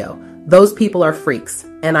Scorpio. Those people are freaks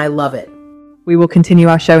and I love it. We will continue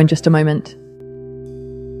our show in just a moment.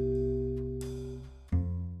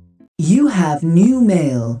 You have new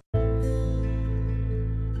mail.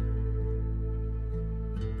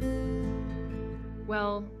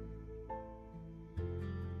 Well,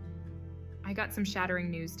 I got some shattering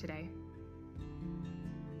news today.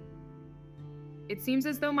 It seems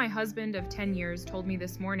as though my husband of 10 years told me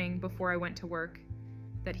this morning before I went to work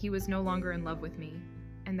that he was no longer in love with me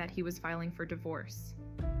and that he was filing for divorce.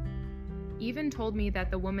 Even told me that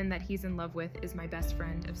the woman that he's in love with is my best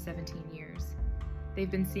friend of 17 years. They've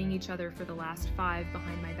been seeing each other for the last 5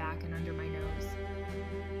 behind my back and under my nose.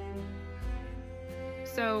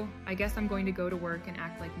 So, I guess I'm going to go to work and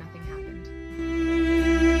act like nothing happened.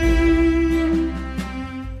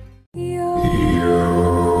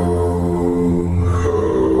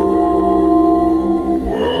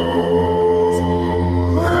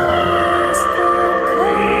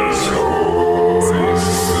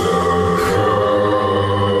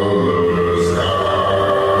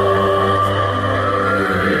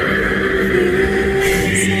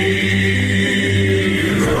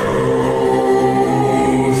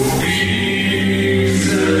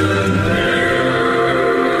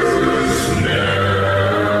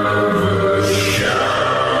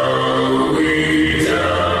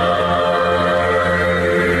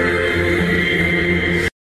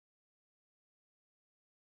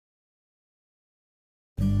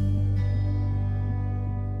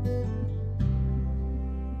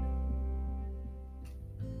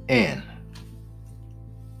 And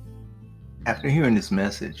after hearing this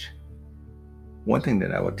message, one thing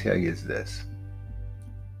that I will tell you is this.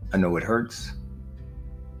 I know it hurts.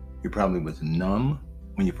 You probably was numb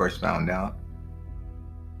when you first found out.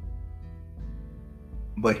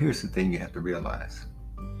 But here's the thing you have to realize.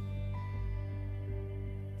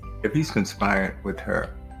 If he's conspired with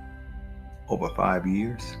her over 5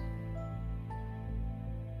 years,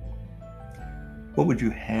 what would you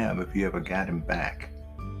have if you ever got him back?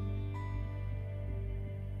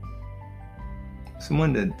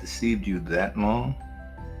 Someone that deceived you that long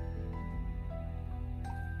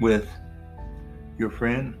with your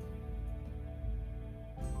friend,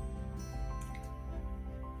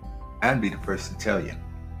 I'd be the first to tell you.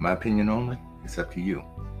 My opinion only, it's up to you.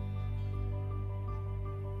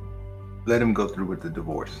 Let him go through with the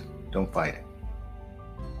divorce. Don't fight it.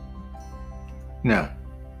 Now,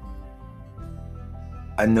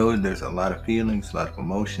 I know there's a lot of feelings, a lot of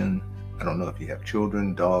emotion. I don't know if you have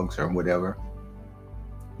children, dogs, or whatever.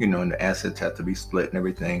 and the assets have to be split and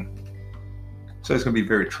everything. So it's going to be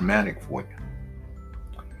very traumatic for you.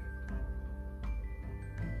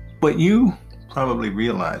 But you probably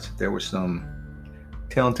realized that there were some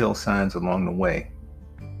telltale signs along the way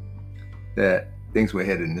that things were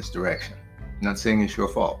headed in this direction. I'm not saying it's your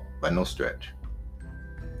fault, by no stretch.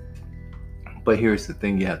 But here's the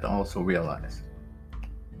thing you have to also realize.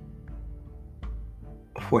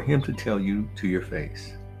 For him to tell you to your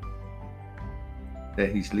face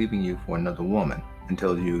that he's leaving you for another woman and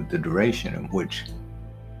tell you the duration in which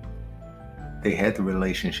they had the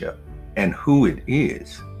relationship and who it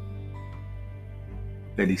is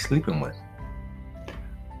that he's sleeping with,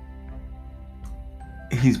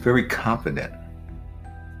 he's very confident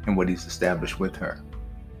in what he's established with her.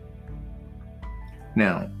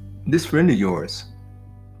 Now, this friend of yours,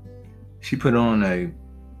 she put on a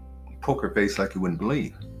poker face like you wouldn't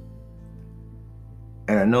believe.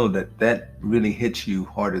 And I know that that really hits you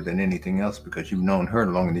harder than anything else because you've known her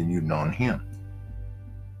longer than you've known him.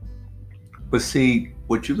 But see,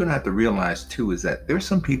 what you're going to have to realize too is that there's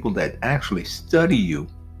some people that actually study you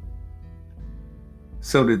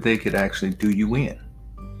so that they could actually do you in.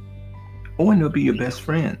 Oh, and they'll be your best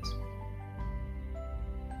friends.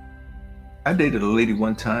 I dated a lady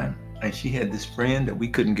one time, and she had this friend that we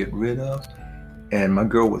couldn't get rid of. And my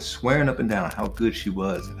girl was swearing up and down how good she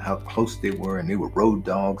was and how close they were, and they were road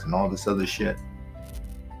dogs and all this other shit.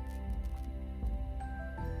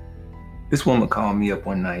 This woman called me up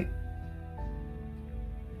one night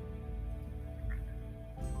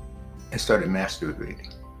and started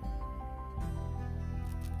masturbating.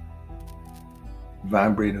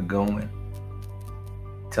 Vibrator going,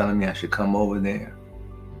 telling me I should come over there.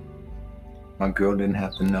 My girl didn't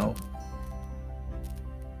have to know.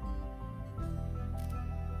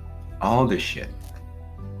 All this shit.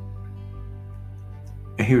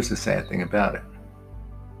 And here's the sad thing about it.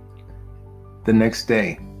 The next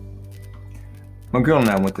day, my girl and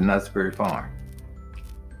I went to Knott's Berry Farm.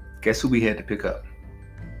 Guess who we had to pick up?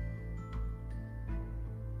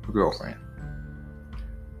 Her girlfriend.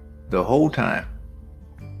 The whole time,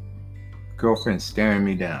 girlfriend staring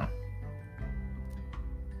me down.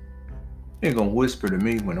 They're gonna whisper to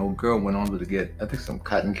me when old girl went over to get, I think, some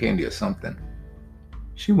cotton candy or something.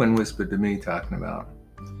 She went and whispered to me talking about,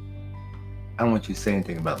 I don't want you to say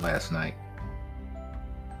anything about last night.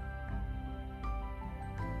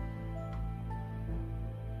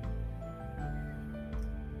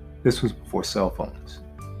 This was before cell phones.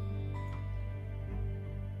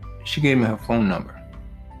 She gave me her phone number.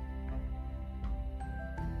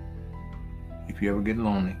 If you ever get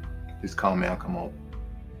lonely, just call me, I'll come over.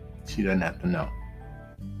 She doesn't have to know.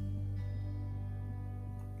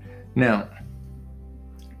 Now,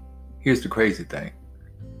 here's the crazy thing.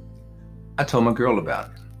 I told my girl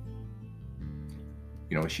about it.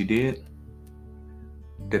 You know what she did?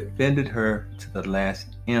 Defended her to the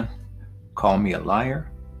last nth, called me a liar.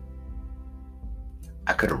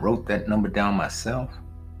 I could have wrote that number down myself.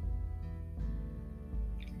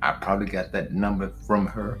 I probably got that number from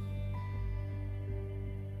her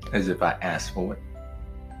as if I asked for it.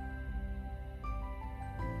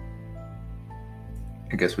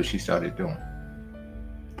 And guess what she started doing?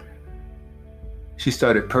 She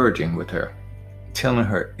started purging with her, telling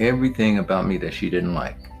her everything about me that she didn't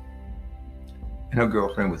like. And her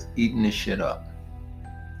girlfriend was eating this shit up.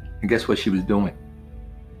 And guess what she was doing?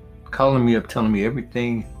 Calling me up, telling me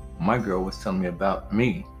everything my girl was telling me about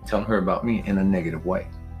me, telling her about me in a negative way.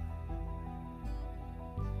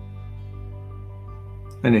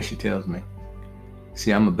 And then she tells me,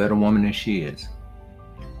 see, I'm a better woman than she is.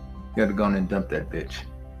 You gotta go on and dump that bitch.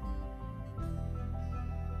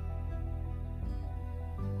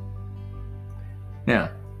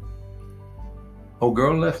 Now, old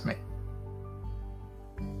girl left me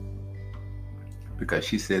because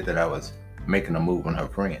she said that I was making a move on her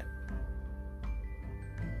friend.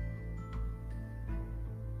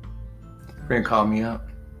 Friend called me up.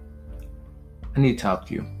 I need to talk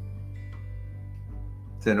to you.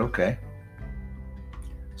 I said, okay.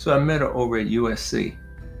 So I met her over at USC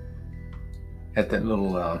at that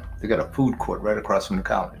little, they got a food court right across from the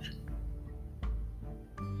college.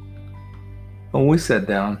 When we sat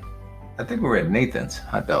down, I think we were at Nathan's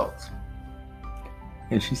Hot Dogs.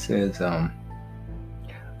 And she says, I'm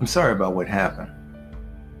sorry about what happened,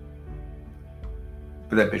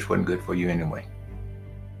 but that bitch wasn't good for you anyway.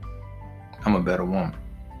 I'm a better woman.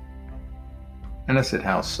 And I said,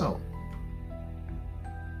 how so?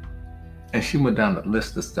 And she went down the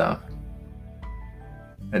list of stuff.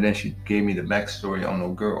 And then she gave me the backstory on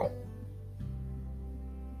old girl.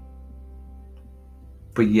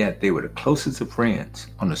 But yet they were the closest of friends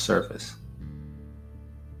on the surface.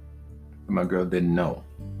 but my girl didn't know.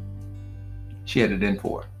 She had it in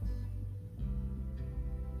for her.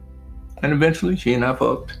 And eventually, she and I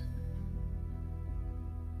fucked.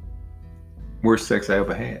 Worst sex I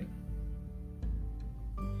ever had.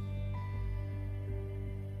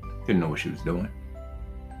 Didn't know what she was doing.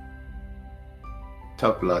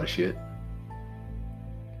 Talked a lot of shit.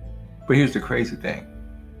 But here's the crazy thing.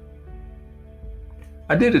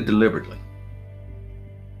 I did it deliberately.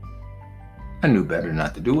 I knew better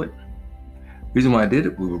not to do it. Reason why I did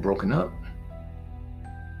it, we were broken up.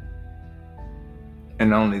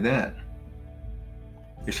 And not only that,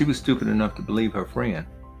 if she was stupid enough to believe her friend,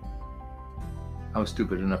 I was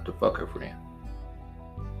stupid enough to fuck her friend.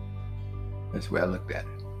 That's the way I looked at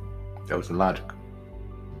it. That was the logic.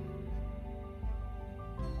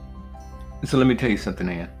 And so let me tell you something,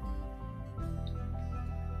 Ann.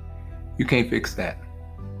 You can't fix that.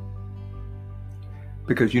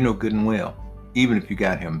 Because you know good and well, even if you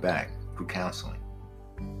got him back through counseling,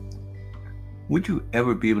 would you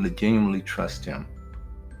ever be able to genuinely trust him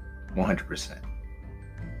 100%?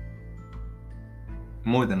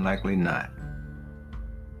 More than likely not.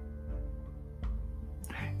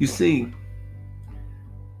 You see,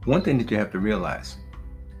 one thing that you have to realize,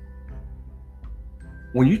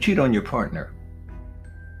 when you cheat on your partner,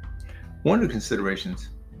 one of the considerations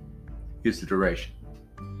is the duration.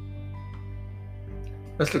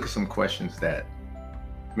 Let's look at some questions that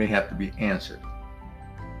may have to be answered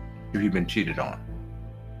if you've been cheated on.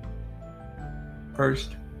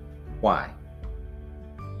 First, why?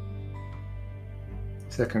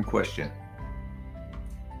 Second question,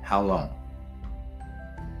 how long?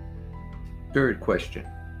 Third question,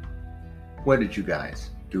 where did you guys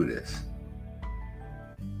do this?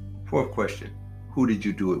 Fourth question, who did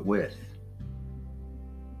you do it with?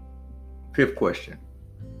 Fifth question,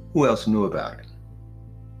 who else knew about it?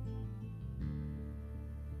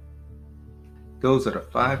 Those are the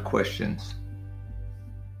 5 questions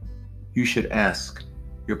you should ask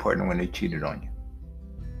your partner when they cheated on you.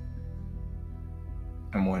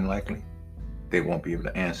 And more than likely, they won't be able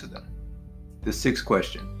to answer them. The 6th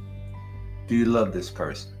question, do you love this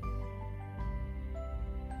person?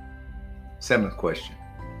 7th question,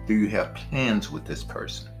 do you have plans with this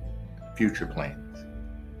person? Future plans.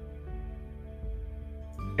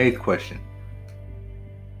 8th question,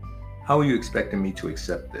 how are you expecting me to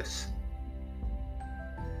accept this?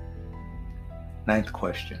 9th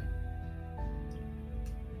question,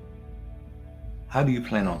 how do you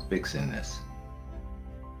plan on fixing this?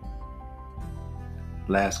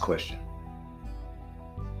 Last question,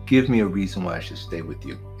 give me a reason why I should stay with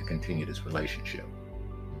you and continue this relationship.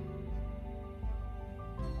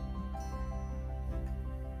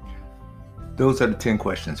 Those are the 10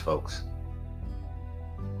 questions, folks.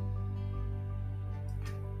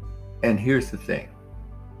 And here's the thing.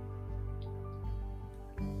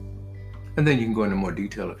 And then you can go into more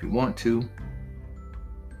detail if you want to.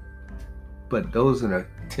 But those are the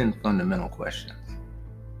 10 fundamental questions.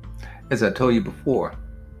 As I told you before,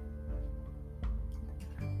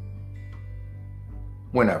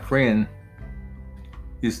 when our friend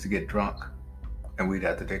used to get drunk and we'd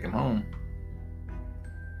have to take him home,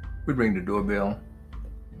 we'd ring the doorbell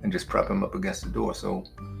and just prop him up against the door. So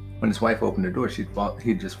when his wife opened the door,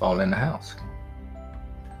 he'd just fall in the house.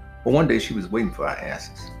 But one day she was waiting for our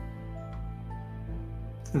asses.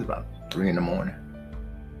 It was about 3 a.m.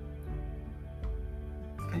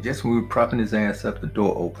 And just when we were propping his ass up, the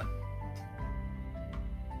door opened.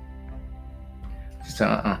 She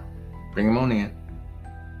said, bring him on in.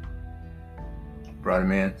 Brought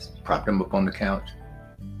him in, propped him up on the couch.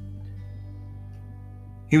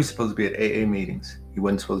 He was supposed to be at AA meetings. He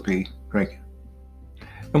wasn't supposed to be drinking.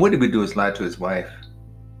 And what did we do is lie to his wife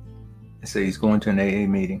and say he's going to an AA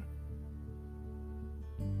meeting.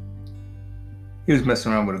 He was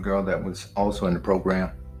messing around with a girl that was also in the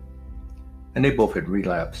program, and they both had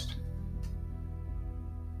relapsed.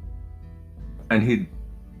 And he'd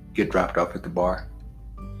get dropped off at the bar.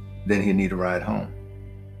 Then he'd need a ride home.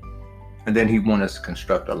 And then he'd want us to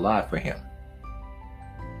construct a lie for him.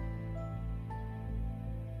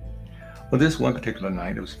 Well, this one particular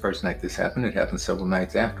night, it was the first night this happened. It happened several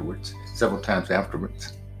times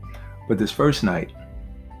afterwards. But this first night,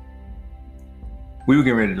 we were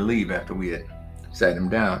getting ready to leave after we had sat him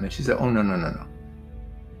down. And she said, oh, no.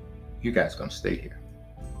 You guys gonna stay here.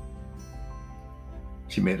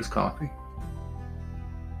 She made us coffee.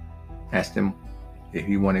 Asked him if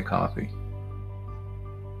he wanted coffee.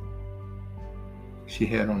 She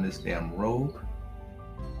had on this damn robe.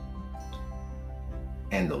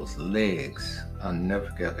 And those legs, I'll never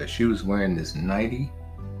forget that. She was wearing this nightie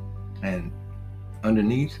and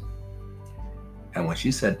underneath. And when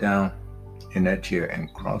she sat down, in that chair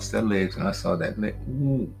and crossed her legs, and I saw that leg.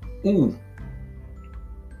 Ooh, ooh.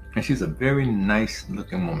 And she's a very nice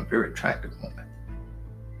looking woman, very attractive woman.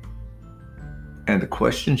 And the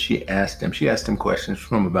question she asked him questions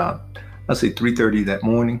from about, let's say 3:30 that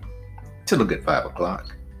morning till a good 5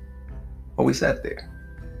 o'clock. Well, we sat there.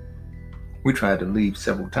 We tried to leave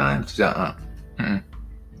several times. She said, So I'm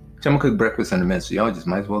gonna cook breakfast in a minute, so y'all just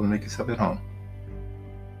might as well make yourself at home.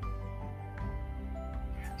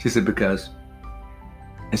 She said, because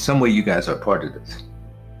in some way you guys are part of this.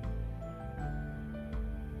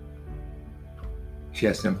 She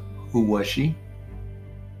asked him, who was she?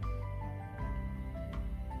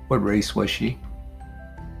 What race was she?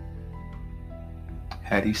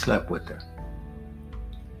 Had he slept with her?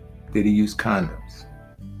 Did he use condoms?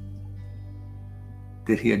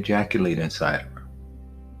 Did he ejaculate inside of her?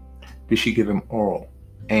 Did she give him oral,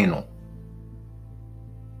 anal?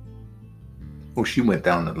 Well, she went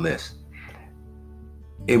down the list.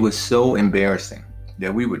 It was so embarrassing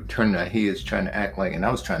that we would turn our heads trying to act like, and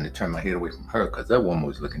I was trying to turn my head away from her because that woman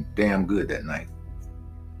was looking damn good that night.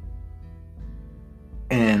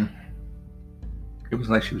 And it was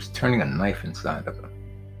like she was turning a knife inside of her.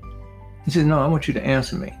 He said, no, I want you to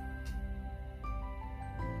answer me.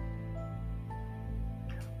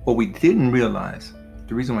 What we didn't realize,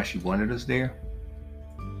 the reason why she wanted us there,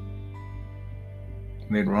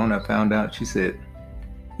 later on I found out, she said,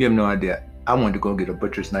 you have no idea. I wanted to go get a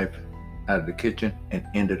butcher's knife out of the kitchen and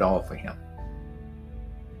end it all for him.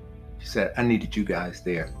 She said, I needed you guys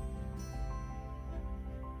there.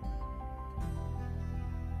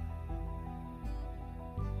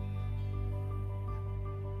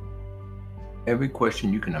 Every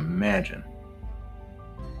question you can imagine.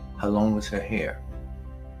 How long was her hair?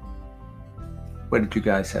 Where did you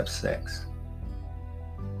guys have sex?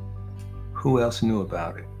 Who else knew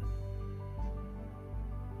about it?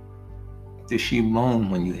 Did she moan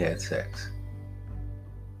when you had sex?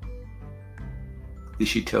 Did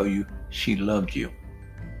she tell you she loved you?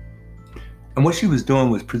 And what she was doing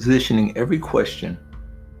was positioning every question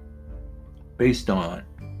based on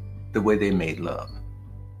the way they made love.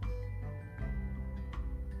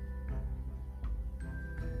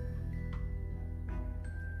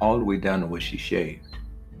 All the way down to where she shaved.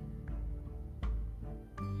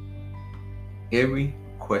 Every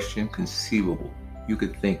question conceivable you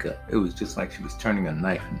could think of. It was just like she was turning a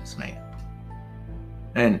knife in this man.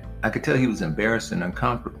 And I could tell he was embarrassed and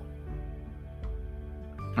uncomfortable.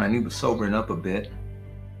 And he was sobering up a bit.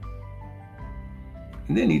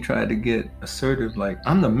 And then he tried to get assertive, like,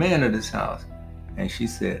 I'm the man of this house. And she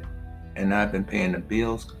said, and I've been paying the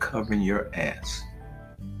bills covering your ass.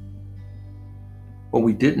 What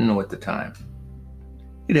we didn't know at the time,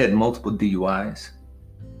 he'd had multiple DUIs.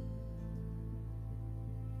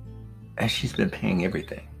 And she's been paying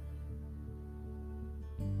everything.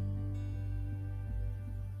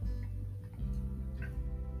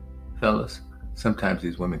 Fellas, sometimes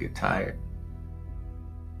these women get tired.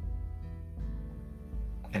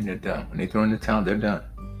 And they're done. When they throw in the towel, they're done.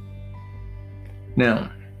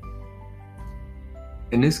 Now,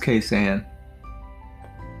 in this case, Ann,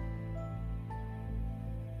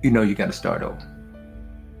 you know you got to start over.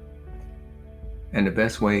 And the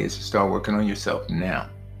best way is to start working on yourself now.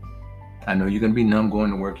 I know you're going to be numb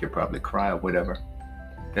going to work. You'll probably cry or whatever.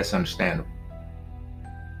 That's understandable.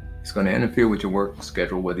 It's going to interfere with your work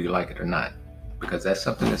schedule whether you like it or not, because that's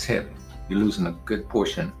something that's heavy. You're losing a good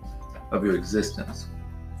portion of your existence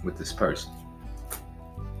with this person.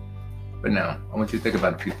 But now, I want you to think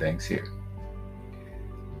about a few things here.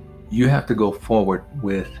 You have to go forward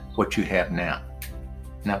with what you have now,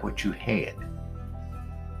 not what you had.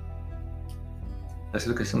 Let's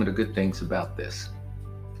look at some of the good things about this.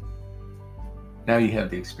 Now you have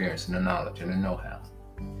the experience and the knowledge and the know-how.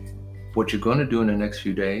 What you're going to do in the next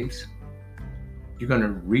few days, you're going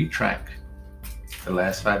to retrack the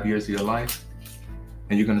last 5 years of your life,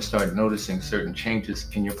 and you're going to start noticing certain changes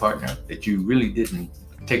in your partner that you really didn't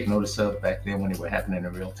take notice of back then when they were happening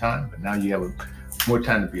in real time. But now you have more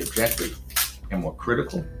time to be objective and more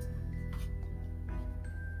critical.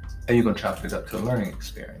 And you're going to chop it up to a learning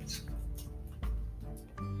experience.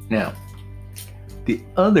 Now, the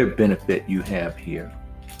other benefit you have here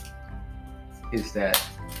is that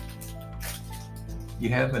you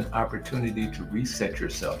have an opportunity to reset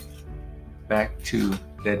yourself back to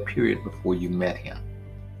that period before you met him.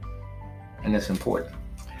 And that's important.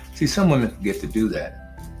 See, some women forget to do that.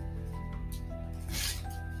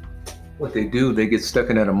 What they do, they get stuck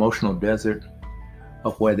in that emotional desert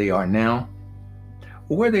of where they are now.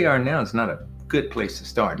 Well, where they are now is not a good place to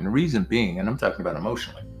start. And the reason being, and I'm talking about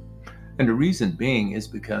emotionally, and the reason being is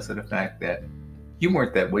because of the fact that You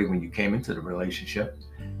weren't that way when you came into the relationship.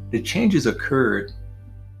 The changes occurred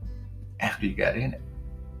after you got in it.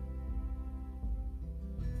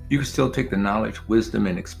 You can still take the knowledge, wisdom,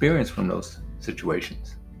 and experience from those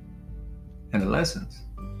situations and the lessons.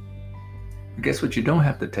 But guess what you don't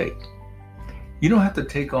have to take? You don't have to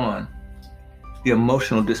take on the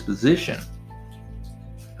emotional disposition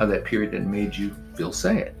of that period that made you feel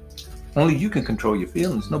sad. Only you can control your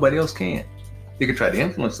feelings. Nobody else can. They can try to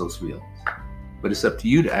influence those feelings, but it's up to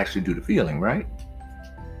you to actually do the feeling, right?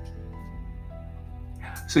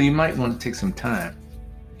 So you might want to take some time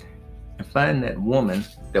and find that woman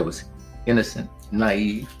that was innocent,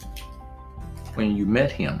 naive when you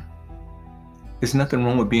met him. There's nothing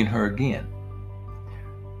wrong with being her again.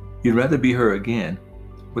 You'd rather be her again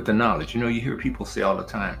with the knowledge. You know, you hear people say all the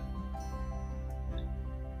time,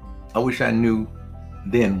 I wish I knew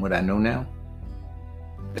then what I know now.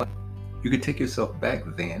 You could take yourself back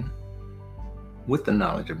then with the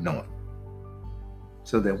knowledge of knowing,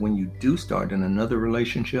 so that when you do start in another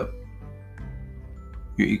relationship,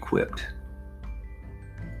 you're equipped.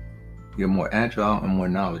 You're more agile and more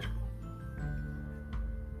knowledgeable.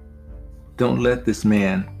 Don't let this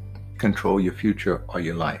man control your future or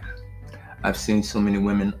your life. I've seen so many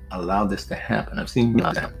women allow this to happen. I've seen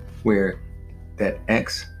where that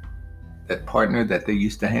ex, that partner that they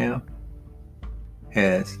used to have,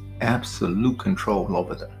 has absolute control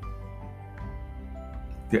over them.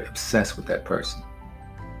 They're obsessed with that person.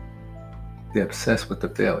 They're obsessed with the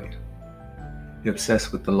failure. They're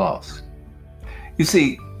obsessed with the loss. You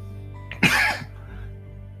see,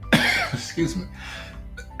 excuse me,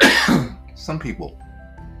 some people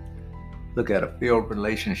look at a failed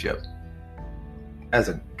relationship as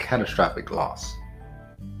a catastrophic loss.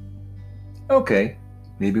 Okay,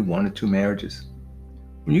 maybe 1 or 2 marriages.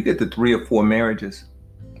 When you get to 3 or 4 marriages,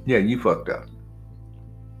 yeah, you fucked up.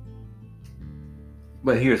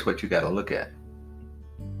 But here's what you got to look at.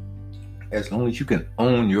 As long as you can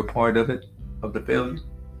own your part of it, of the failure,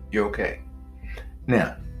 you're okay.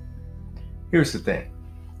 Now, here's the thing.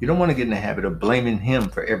 You don't want to get in the habit of blaming him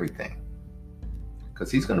for everything,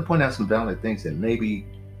 because he's going to point out some valid things that maybe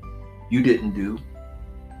you didn't do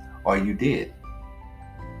or you did.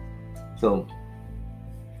 So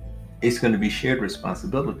it's going to be shared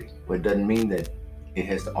responsibility, but it doesn't mean that it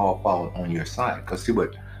has to all fall on your side. Because see,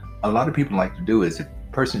 what a lot of people like to do is if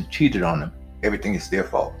a person cheated on them, everything is their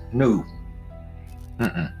fault. No.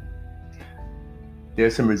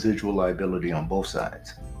 There's some residual liability on both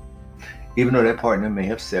sides. Even though that partner may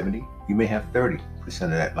have 70, you may have 30%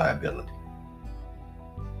 of that liability.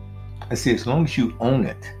 And see, as long as you own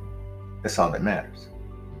it, that's all that matters.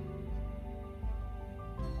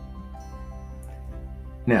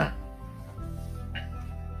 Now,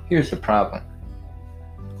 here's the problem.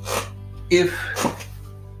 If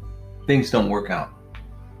things don't work out,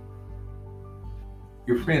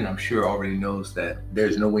 your friend, I'm sure, already knows that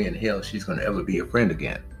there's no way in hell she's going to ever be your friend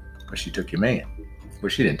again, because she took your man. Well,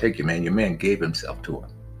 she didn't take your man. Your man gave himself to her.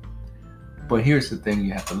 But here's the thing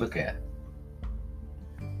you have to look at.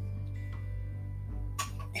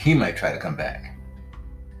 He might try to come back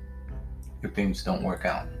if things don't work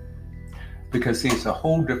out. Because see, it's a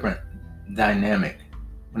whole different dynamic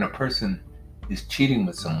when a person is cheating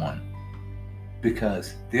with someone,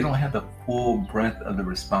 because they don't have the full breadth of the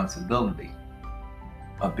responsibility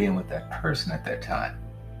of being with that person at that time.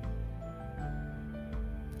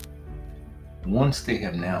 Once they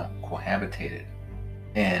have now cohabitated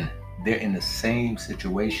and they're in the same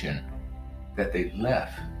situation that they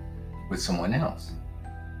left with someone else,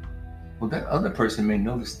 well, that other person may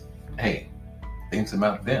notice, hey, things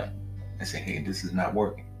about them, and say, hey, this is not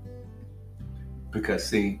working. Because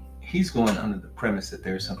see, he's going under the premise that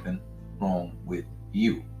there's something wrong with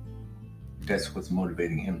you. That's what's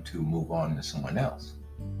motivating him to move on to someone else.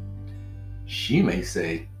 She may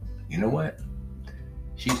say, you know what?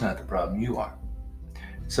 She's not the problem, you are.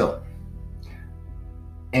 So,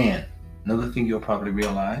 and another thing you'll probably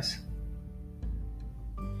realize,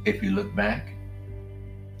 if you look back,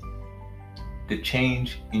 the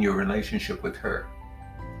change in your relationship with her.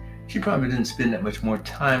 She probably didn't spend that much more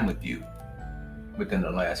time with you within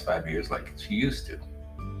the last 5 years like she used to,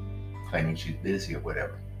 claiming she's busy or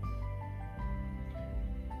whatever.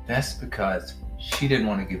 That's because she didn't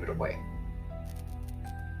want to give it away.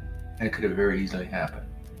 And it could have very easily happened.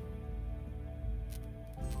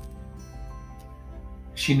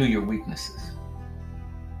 She knew your weaknesses.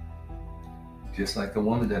 Just like the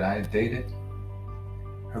woman that I had dated,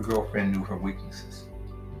 her girlfriend knew her weaknesses.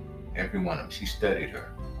 Every one of them. She studied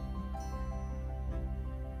her.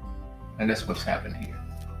 And that's what's happened here.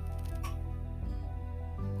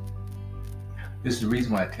 This is the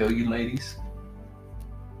reason why I tell you, ladies,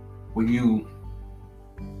 Will you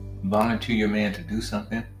volunteer your man to do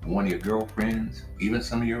something? One of your girlfriends, even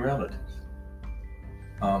some of your relatives.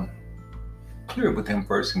 Clear it with him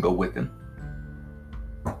first and go with him.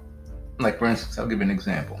 Like, for instance, I'll give you an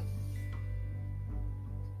example.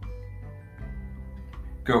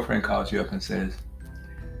 Girlfriend calls you up and says,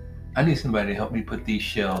 I need somebody to help me put these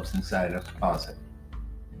shelves inside of the closet.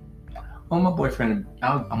 Oh, my boyfriend,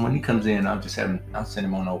 when he comes in, I'll send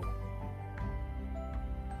him on over.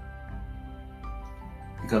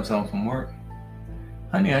 He comes home from work.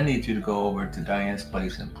 Honey, I need you to go over to Diane's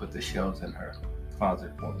place and put the shelves in her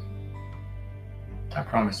closet for me. I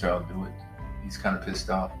promised her I'll do it. He's kind of pissed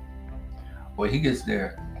off. Well, he gets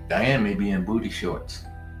there. Diane may be in booty shorts.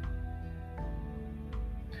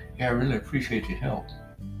 Yeah, I really appreciate your help.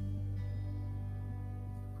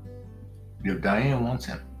 If Diane wants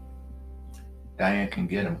him, Diane can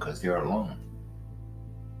get him because they're alone.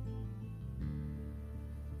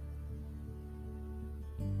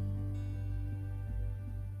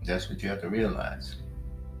 That's what you have to realize.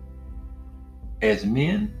 As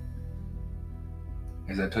men,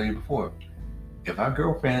 as I told you before, if our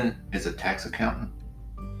girlfriend is a tax accountant,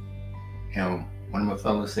 and one of my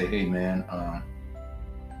fellows say, hey man,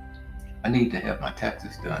 I need to have my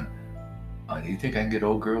taxes done. Do you think I can get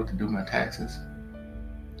old girl to do my taxes?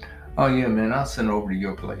 Oh yeah, man, I'll send her over to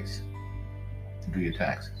your place to do your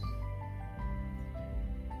taxes.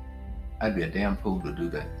 I'd be a damn fool to do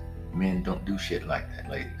that. Men don't do shit like that,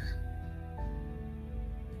 ladies.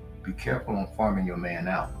 Be careful on farming your man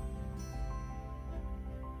out.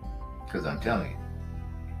 Because I'm telling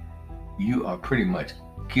you, you are pretty much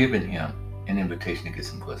giving him an invitation to get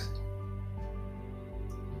some pussy.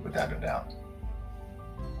 Without a doubt.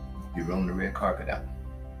 You're rolling the red carpet out.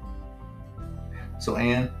 So,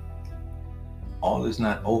 Ann, all is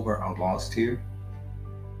not over or lost here.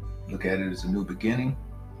 Look at it as a new beginning,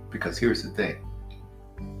 because here's the thing.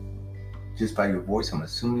 Just by your voice, I'm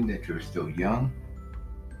assuming that you're still young.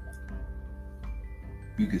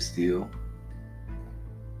 You could still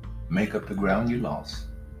make up the ground you lost.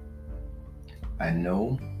 I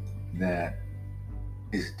know that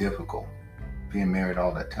it's difficult being married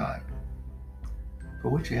all that time.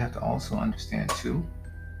 But what you have to also understand too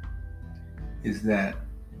is that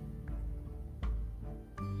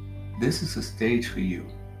this is a stage for you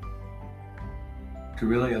to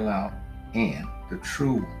really allow Ann, the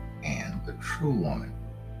true woman,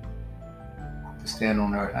 to stand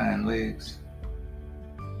on her hind legs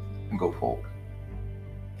and go forward.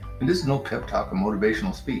 And this is no pep talk or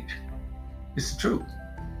motivational speech. It's the truth.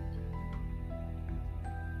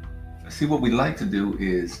 See, what we like to do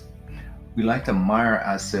is we like to mire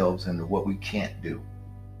ourselves into what we can't do.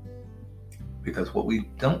 Because what we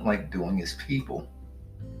don't like doing is people.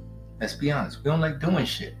 Let's be honest, we don't like doing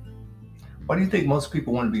shit. Why do you think most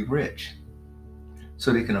people want to be rich?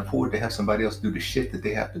 So they can afford to have somebody else do the shit that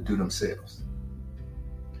they have to do themselves.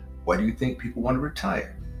 Why do you think people want to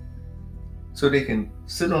retire? So they can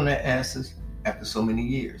sit on their asses after so many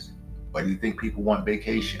years. Why do you think people want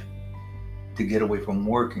vacation? To get away from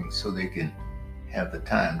working so they can have the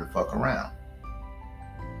time to fuck around.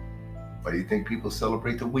 Why do you think people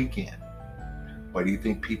celebrate the weekend? Why do you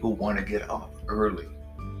think people want to get off early?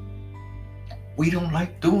 We don't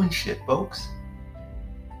like doing shit, folks.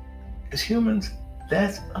 As humans,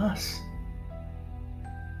 that's us.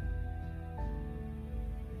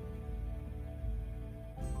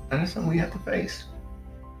 And that's something we have to face.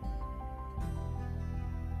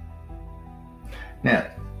 Now,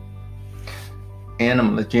 and I'm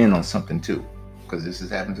gonna let you in on something too, because this has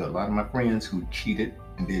happened to a lot of my friends who cheated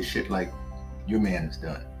and did shit like your man has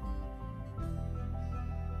done.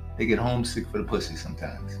 They get homesick for the pussy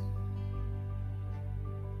sometimes.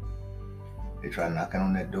 They try knocking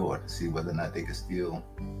on that door to see whether or not they can still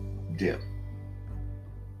dip.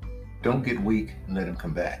 Don't get weak and let them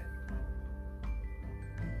come back.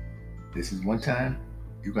 This is one time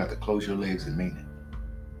you got to close your legs and mean it.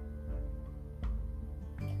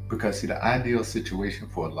 Because see, the ideal situation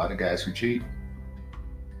for a lot of guys who cheat,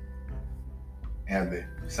 have the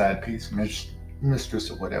side piece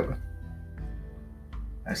mistress or whatever,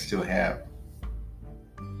 and still have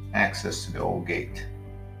access to the old gate.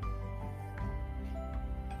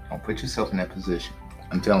 Don't put yourself in that position.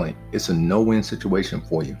 I'm telling you, it's a no-win situation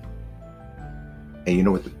for you. And you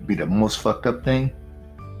know what would be the most fucked up thing?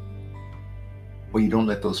 Well, you don't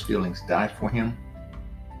let those feelings die for him,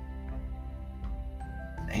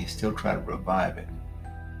 and you still try to revive it.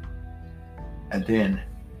 And then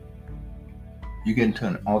you get into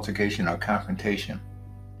an altercation or confrontation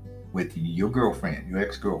with your girlfriend, your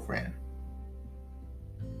ex-girlfriend,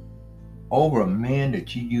 over a man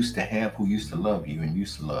that you used to have who used to love you and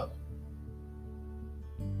used to love.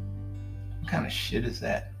 kind of shit is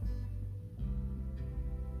that?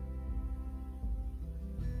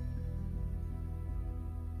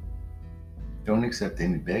 Don't accept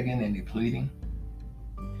any begging, any pleading.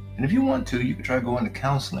 And if you want to, you can try going to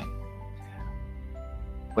counseling.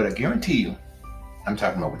 But I guarantee you, I'm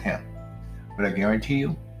talking about with him, but I guarantee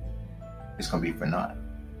you, it's going to be for naught.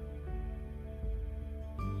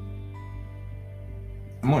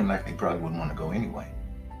 More than likely, he probably wouldn't want to go anyway.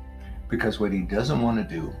 Because what he doesn't want to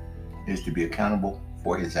do is to be accountable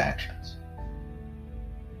for his actions.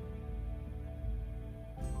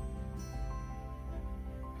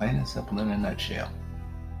 Plain and simple in a nutshell.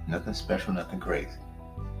 Nothing special, nothing crazy.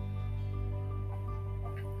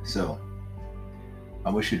 So, I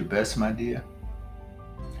wish you the best, my dear.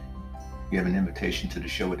 You have an invitation to the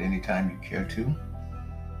show at any time you care to.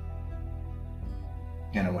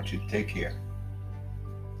 And I want you to take care.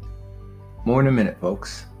 More in a minute,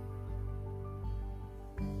 folks.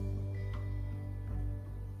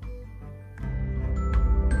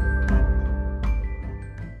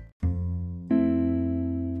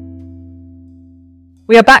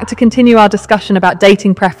 We are back to continue our discussion about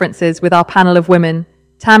dating preferences with our panel of women,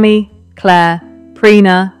 Tammy, Claire,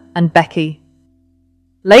 Prina, and Becky.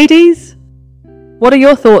 Ladies, what are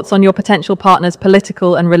your thoughts on your potential partner's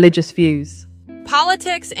political and religious views?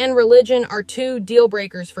 Politics and religion are two deal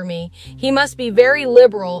breakers for me. He must be very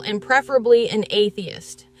liberal and preferably an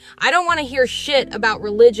atheist. I don't want to hear shit about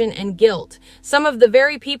religion and guilt. Some of the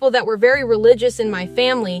very people that were very religious in my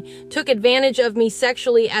family took advantage of me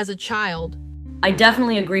sexually as a child. I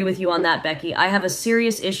definitely agree with you on that, Becky. I have a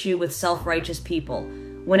serious issue with self-righteous people.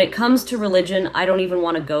 When it comes to religion, I don't even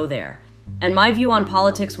want to go there. And my view on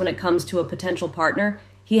politics when it comes to a potential partner,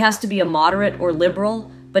 he has to be a moderate or liberal,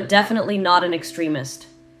 but definitely not an extremist.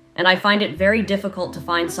 And I find it very difficult to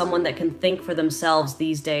find someone that can think for themselves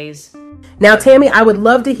these days. Now, Tammy, I would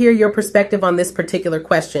love to hear your perspective on this particular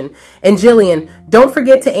question. And Jillian, don't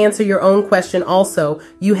forget to answer your own question also.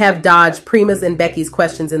 You have dodged Prima's and Becky's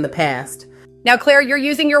questions in the past. Now, Claire, you're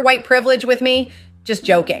using your white privilege with me? Just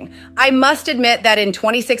joking. I must admit that in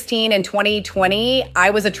 2016 and 2020,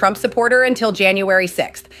 I was a Trump supporter until January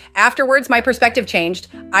 6th. Afterwards, my perspective changed.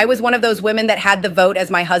 I was one of those women that had the vote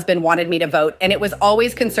as my husband wanted me to vote, and it was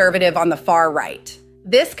always conservative on the far right.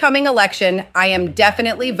 This coming election, I am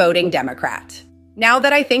definitely voting Democrat. Now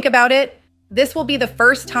that I think about it, this will be the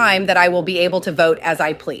first time that I will be able to vote as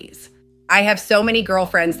I please. I have so many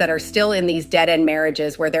girlfriends that are still in these dead-end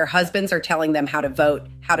marriages where their husbands are telling them how to vote,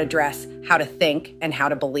 how to dress, how to think, and how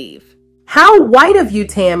to believe. How white of you,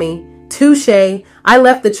 Tammy. Touché. I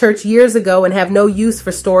left the church years ago and have no use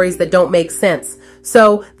for stories that don't make sense.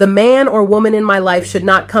 So the man or woman in my life should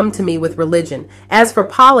not come to me with religion. As for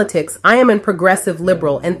politics, I am a progressive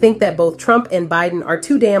liberal and think that both Trump and Biden are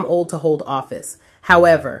too damn old to hold office.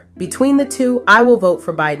 However, between the two, I will vote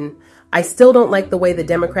for Biden. I still don't like the way the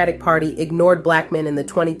Democratic Party ignored black men in the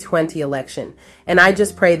 2020 election, and I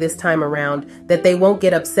just pray this time around that they won't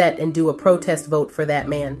get upset and do a protest vote for that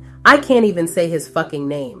man. I can't even say his fucking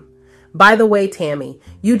name. By the way, Tammy,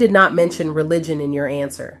 you did not mention religion in your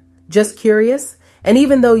answer. Just curious? And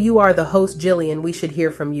even though you are the host, Jillian, we should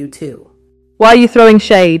hear from you too. Why are you throwing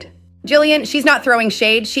shade? Jillian, she's not throwing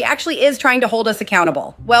shade. She actually is trying to hold us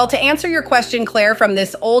accountable. Well, to answer your question, Claire, from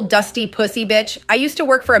this old dusty pussy bitch, I used to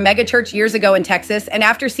work for a megachurch years ago in Texas, and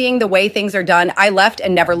after seeing the way things are done, I left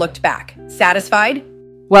and never looked back. Satisfied?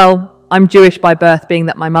 Well, I'm Jewish by birth, being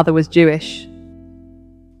that my mother was Jewish.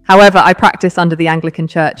 However, I practice under the Anglican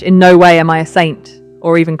Church. In no way am I a saint,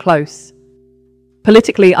 or even close.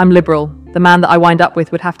 Politically, I'm liberal. The man that I wind up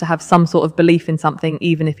with would have to have some sort of belief in something,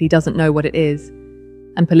 even if he doesn't know what it is.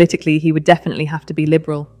 And politically, he would definitely have to be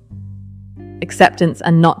liberal. Acceptance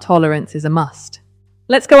and not tolerance is a must.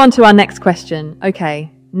 Let's go on to our next question.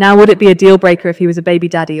 Okay, now would it be a deal breaker if he was a baby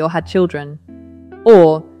daddy or had children?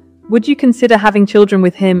 Or would you consider having children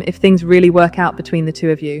with him if things really work out between the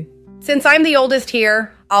two of you? Since I'm the oldest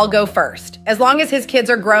here, I'll go first. As long as his kids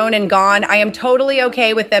are grown and gone, I am totally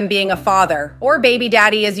okay with them being a father, or baby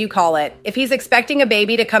daddy as you call it. If he's expecting a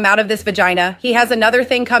baby to come out of this vagina, he has another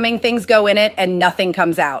thing coming, things go in it, and nothing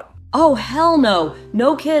comes out. Oh, hell no.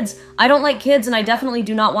 No kids. I don't like kids and I definitely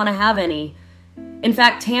do not want to have any. In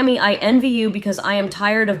fact, Tammy, I envy you because I am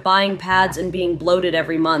tired of buying pads and being bloated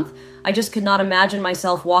every month. I just could not imagine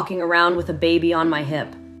myself walking around with a baby on my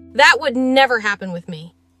hip. That would never happen with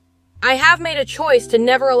me. I have made a choice to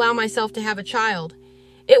never allow myself to have a child.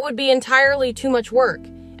 It would be entirely too much work,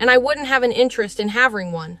 and I wouldn't have an interest in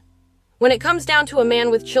having one. When it comes down to a man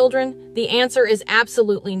with children, the answer is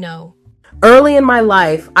absolutely no. Early in my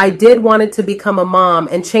life, I did wanted to become a mom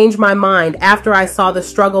and change my mind after I saw the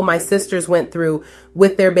struggle my sisters went through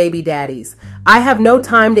with their baby daddies. I have no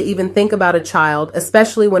time to even think about a child,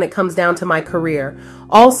 especially when it comes down to my career.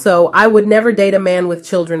 Also, I would never date a man with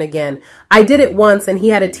children again. I did it once and he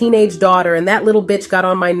had a teenage daughter and that little bitch got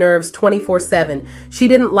on my nerves 24/7. She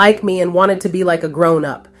didn't like me and wanted to be like a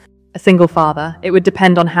grown-up. A single father, it would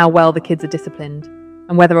depend on how well the kids are disciplined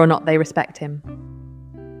and whether or not they respect him.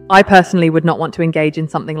 I personally would not want to engage in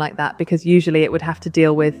something like that because usually it would have to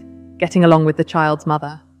deal with getting along with the child's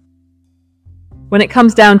mother. When it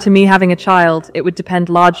comes down to me having a child, it would depend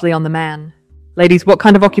largely on the man. Ladies, what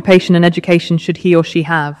kind of occupation and education should he or she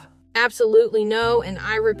have? Absolutely no, and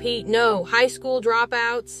I repeat, no. High school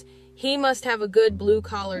dropouts. He must have a good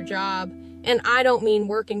blue-collar job, and I don't mean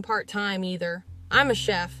working part-time either. I'm a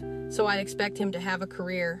chef, so I expect him to have a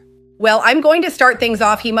career. Well, I'm going to start things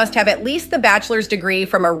off. He must have at least the bachelor's degree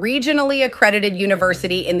from a regionally accredited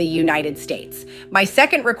university in the United States. My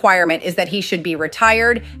second requirement is that he should be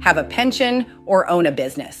retired, have a pension, or own a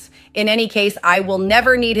business. In any case, I will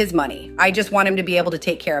never need his money. I just want him to be able to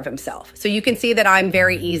take care of himself. So you can see that I'm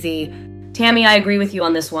very easy. Tammy, I agree with you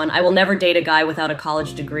on this one. I will never date a guy without a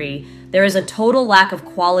college degree. There is a total lack of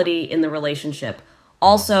quality in the relationship.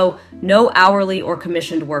 Also, no hourly or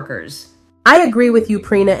commissioned workers. I agree with you,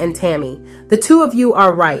 Prina and Tammy. The two of you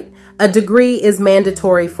are right. A degree is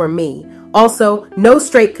mandatory for me. Also, no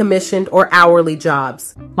straight commissioned or hourly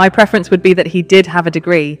jobs. My preference would be that he did have a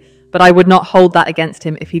degree, but I would not hold that against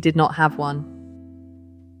him if he did not have one.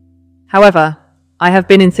 However, I have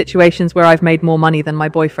been in situations where I've made more money than my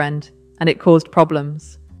boyfriend, and it caused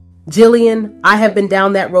problems. Jillian, I have been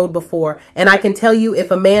down that road before, and I can tell you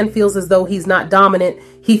if a man feels as though he's not dominant,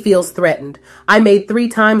 he feels threatened. I made 3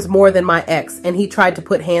 times more than my ex, and he tried to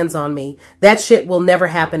put hands on me. That shit will never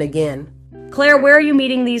happen again. Claire, where are you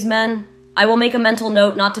meeting these men? I will make a mental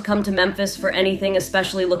note not to come to Memphis for anything,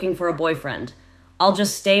 especially looking for a boyfriend. I'll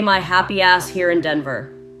just stay my happy ass here in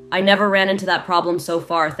Denver. I never ran into that problem so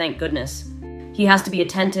far, thank goodness. He has to be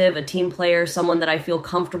attentive, a team player, someone that I feel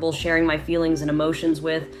comfortable sharing my feelings and emotions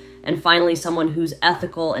with, and finally someone who's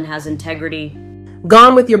ethical and has integrity.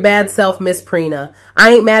 Gone with your bad self, Miss Prina.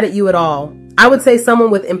 I ain't mad at you at all. I would say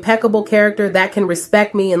someone with impeccable character that can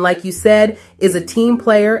respect me and, like you said, is a team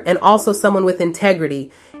player and also someone with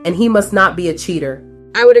integrity, and he must not be a cheater.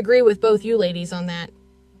 I would agree with both you ladies on that.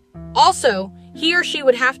 Also, he or she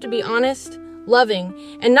would have to be honest,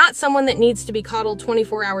 loving, and not someone that needs to be coddled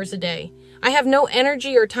 24 hours a day. I have no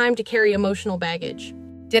energy or time to carry emotional baggage.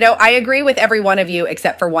 Ditto, I agree with every one of you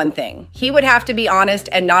except for one thing. He would have to be honest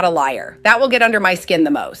and not a liar. That will get under my skin the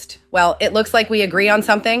most. Well, it looks like we agree on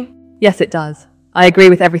something. Yes, it does. I agree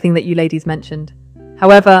with everything that you ladies mentioned.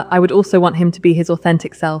 However, I would also want him to be his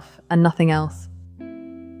authentic self and nothing else.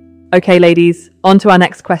 Okay, ladies, on to our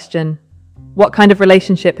next question. What kind of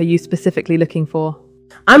relationship are you specifically looking for?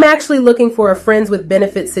 I'm actually looking for a friends with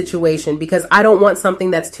benefits situation because I don't want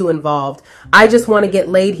something that's too involved. I just want to get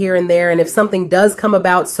laid here and there, and if something does come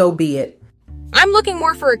about, so be it. I'm looking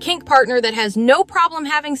more for a kink partner that has no problem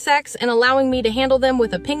having sex and allowing me to handle them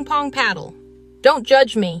with a ping pong paddle. Don't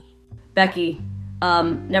judge me. Becky,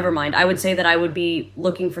 never mind. I would say that I would be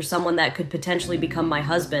looking for someone that could potentially become my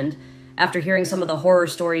husband. After hearing some of the horror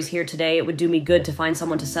stories here today, it would do me good to find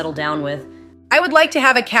someone to settle down with. I would like to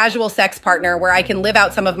have a casual sex partner where I can live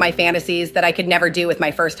out some of my fantasies that I could never do with my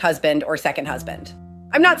first husband or second husband.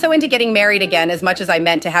 I'm not so into getting married again as much as I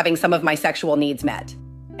meant to having some of my sexual needs met.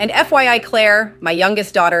 And FYI, Claire, my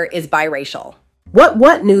youngest daughter, is biracial. What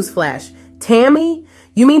newsflash? Tammy?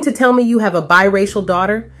 You mean to tell me you have a biracial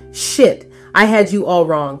daughter? Shit, I had you all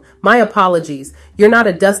wrong. My apologies. You're not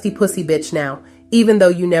a dusty pussy bitch now, even though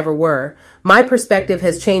you never were. My perspective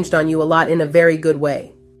has changed on you a lot in a very good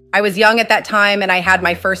way. I was young at that time and I had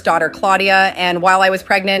my first daughter, Claudia, and while I was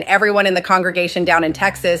pregnant, everyone in the congregation down in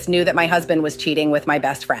Texas knew that my husband was cheating with my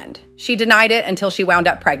best friend. She denied it until she wound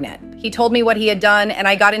up pregnant. He told me what he had done and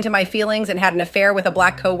I got into my feelings and had an affair with a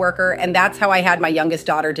black coworker, and that's how I had my youngest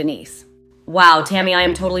daughter, Denise. Wow, Tammy, I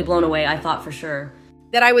am totally blown away. I thought for sure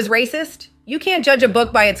that I was racist? You can't judge a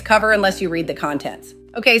book by its cover unless you read the contents.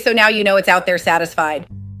 Okay, so now you know it's out there satisfied.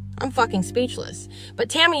 I'm fucking speechless. But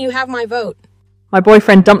Tammy, you have my vote. My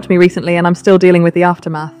boyfriend dumped me recently and I'm still dealing with the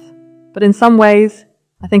aftermath. But in some ways,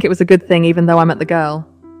 I think it was a good thing even though I met the girl.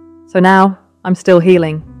 So now, I'm still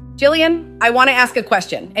healing. Jillian, I want to ask a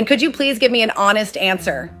question. And could you please give me an honest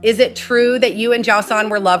answer? Is it true that you and Jiao-san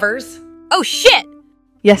were lovers? Oh shit!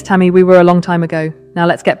 Yes, Tammy, we were a long time ago. Now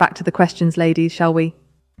let's get back to the questions, ladies, shall we?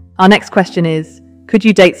 Our next question is, could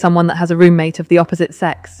you date someone that has a roommate of the opposite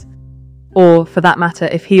sex? Or, for that matter,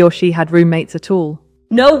 if he or she had roommates at all?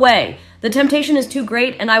 No way! The temptation is too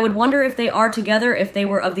great, and I would wonder if they are together if they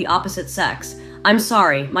were of the opposite sex. I'm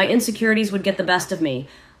sorry, my insecurities would get the best of me.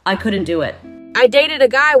 I couldn't do it. I dated a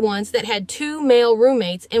guy once that had 2 male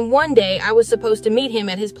roommates, and one day I was supposed to meet him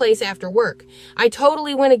at his place after work. I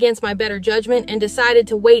totally went against my better judgment and decided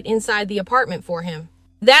to wait inside the apartment for him.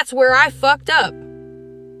 That's where I fucked up.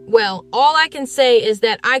 Well, all I can say is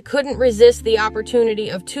that I couldn't resist the opportunity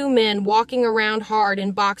of 2 men walking around hard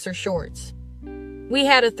in boxer shorts. We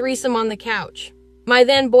had a threesome on the couch. My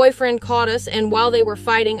then boyfriend caught us, and while they were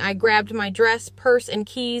fighting, I grabbed my dress, purse, and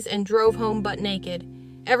keys and drove home butt naked.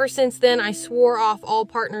 Ever since then, I swore off all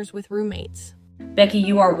partners with roommates. Becky,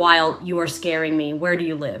 you are wild. You are scaring me. Where do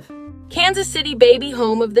you live? Kansas City, baby,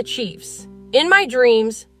 home of the Chiefs. In my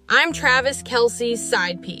dreams, I'm Travis Kelce's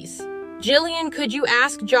side piece. Jillian, could you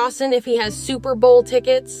ask Jawson if he has Super Bowl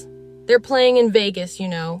tickets? They're playing in Vegas, you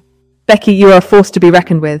know. Becky, you are a force to be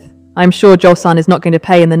reckoned with. I'm sure Jawson is not going to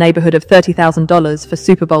pay in the neighborhood of $30,000 for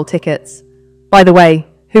Super Bowl tickets. By the way,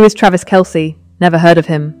 who is Travis Kelce? Never heard of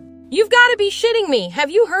him. You've got to be shitting me. Have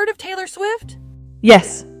you heard of Taylor Swift?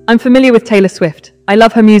 Yes, I'm familiar with Taylor Swift. I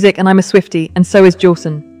love her music and I'm a Swiftie, and so is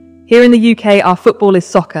Jawson. Here in the UK, our football is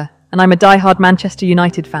soccer, and I'm a diehard Manchester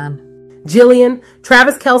United fan. Jillian,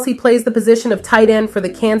 Travis Kelce plays the position of tight end for the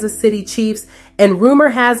Kansas City Chiefs, and rumor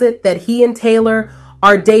has it that he and Taylor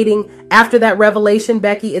are dating. After that revelation,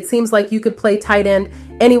 Becky, it seems like you could play tight end.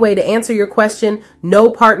 Anyway, to answer your question, no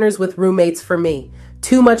partners with roommates for me.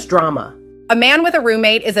 Too much drama. A man with a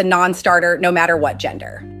roommate is a non-starter no matter what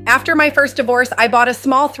gender. After my first divorce, I bought a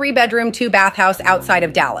small 3-bedroom, 2-bath house outside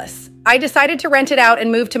of Dallas. I decided to rent it out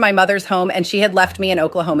and move to my mother's home, and she had left me in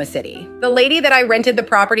Oklahoma City. The lady that I rented the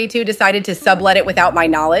property to decided to sublet it without my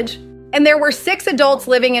knowledge, and there were 6 adults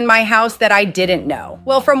living in my house that I didn't know.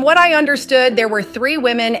 Well, from what I understood, there were 3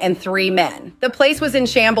 women and 3 men. The place was in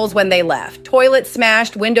shambles when they left. Toilets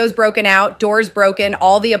smashed, windows broken out, doors broken,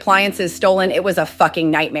 all the appliances stolen. It was a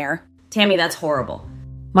fucking nightmare. Tammy, that's horrible.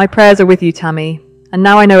 My prayers are with you, Tammy. And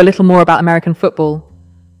now I know a little more about American football.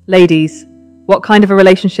 Ladies, what kind of a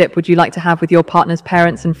relationship would you like to have with your partner's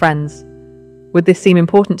parents and friends? Would this seem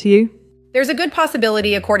important to you? There's a good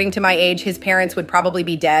possibility, according to my age, his parents would probably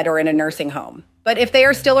be dead or in a nursing home. But if they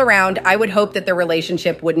are still around, I would hope that the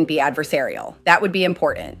relationship wouldn't be adversarial. That would be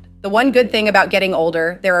important. The one good thing about getting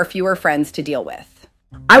older, there are fewer friends to deal with.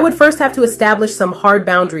 I would first have to establish some hard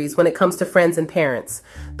boundaries when it comes to friends and parents.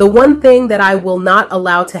 The one thing that I will not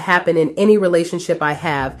allow to happen in any relationship I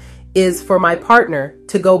have is for my partner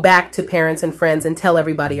to go back to parents and friends and tell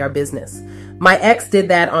everybody our business. My ex did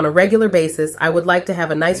that on a regular basis. I would like to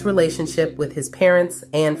have a nice relationship with his parents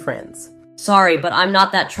and friends. Sorry, but I'm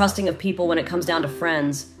not that trusting of people when it comes down to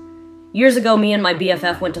friends. Years ago, me and my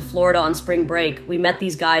BFF went to Florida on spring break. We met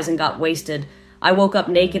these guys and got wasted. I woke up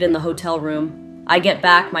naked in the hotel room. I get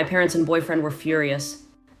back, my parents and boyfriend were furious.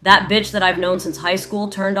 That bitch that I've known since high school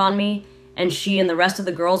turned on me, and she and the rest of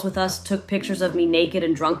the girls with us took pictures of me naked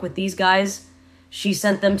and drunk with these guys. She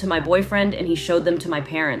sent them to my boyfriend, and he showed them to my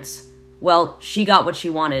parents. Well, she got what she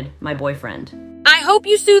wanted, my boyfriend. I hope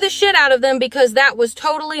you sue the shit out of them because that was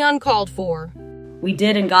totally uncalled for. We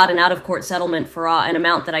did and got an out-of-court settlement for an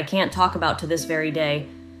amount that I can't talk about to this very day.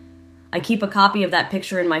 I keep a copy of that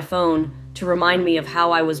picture in my phone to remind me of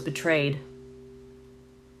how I was betrayed.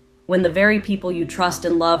 When the very people you trust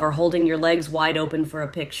and love are holding your legs wide open for a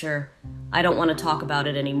picture, I don't want to talk about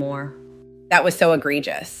it anymore. That was so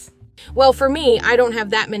egregious. Well, for me, I don't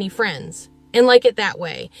have that many friends, and like it that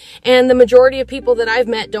way. And the majority of people that I've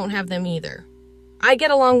met don't have them either. I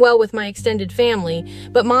get along well with my extended family,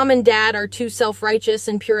 but mom and dad are too self-righteous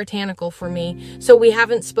and puritanical for me, so we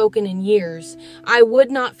haven't spoken in years. I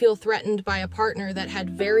would not feel threatened by a partner that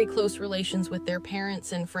had very close relations with their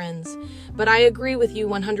parents and friends. But I agree with you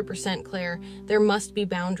 100%, Claire. There must be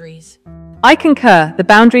boundaries. I concur. The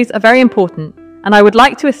boundaries are very important, and I would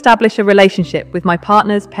like to establish a relationship with my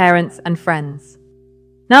partner's parents and friends.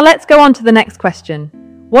 Now let's go on to the next question.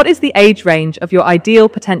 What is the age range of your ideal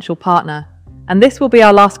potential partner? And this will be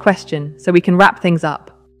our last question, so we can wrap things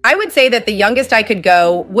up. I would say that the youngest I could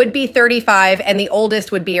go would be 35 and the oldest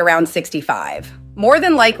would be around 65. More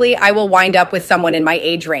than likely, I will wind up with someone in my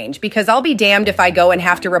age range because I'll be damned if I go and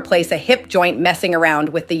have to replace a hip joint messing around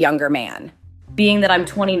with the younger man. Being that I'm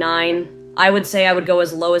 29, I would say I would go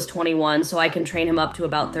as low as 21 so I can train him up to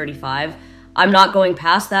about 35. I'm not going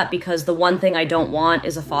past that because the one thing I don't want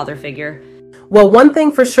is a father figure. Well, one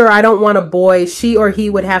thing for sure, I don't want a boy. She or he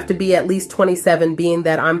would have to be at least 27, being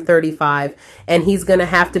that I'm 35, and he's going to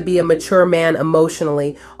have to be a mature man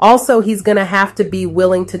emotionally. Also, he's going to have to be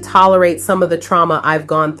willing to tolerate some of the trauma I've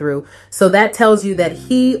gone through. So that tells you that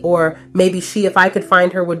he, or maybe she, if I could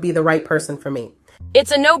find her, would be the right person for me.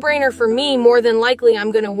 It's a no-brainer for me. More than likely,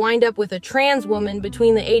 I'm going to wind up with a trans woman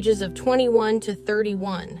between the ages of 21 to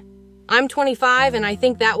 31. I'm 25, and I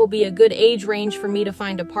think that will be a good age range for me to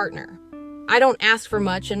find a partner. I don't ask for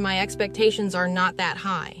much, and my expectations are not that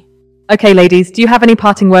high. Okay, ladies, do you have any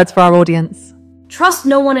parting words for our audience? Trust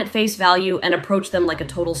no one at face value and approach them like a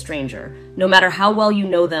total stranger, no matter how well you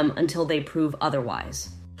know them until they prove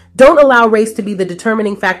otherwise. Don't allow race to be the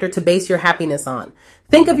determining factor to base your happiness on.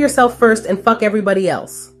 Think of yourself first and fuck everybody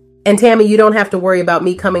else. And Tammy, you don't have to worry about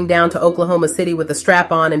me coming down to Oklahoma City with a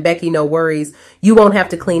strap on, and Becky, no worries. You won't have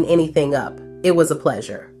to clean anything up. It was a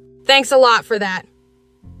pleasure. Thanks a lot for that.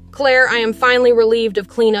 Claire, I am finally relieved of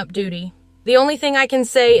cleanup duty. The only thing I can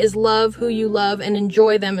say is love who you love and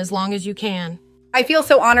enjoy them as long as you can. I feel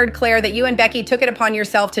so honored, Claire, that you and Becky took it upon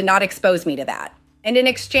yourself to not expose me to that. And in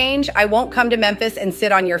exchange, I won't come to Memphis and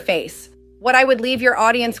sit on your face. What I would leave your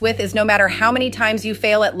audience with is no matter how many times you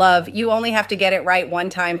fail at love, you only have to get it right one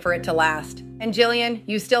time for it to last. And Jillian,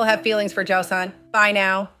 you still have feelings for Jao-san. Bye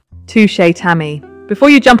now. Touche, Tammy. Before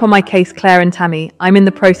you jump on my case, Claire and Tammy, I'm in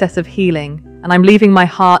the process of healing, and I'm leaving my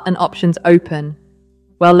heart and options open.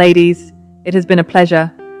 Well, ladies, it has been a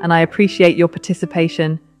pleasure, and I appreciate your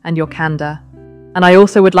participation and your candor. And I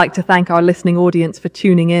also would like to thank our listening audience for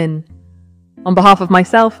tuning in. On behalf of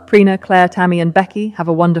myself, Prina, Claire, Tammy, and Becky, have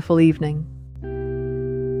a wonderful evening.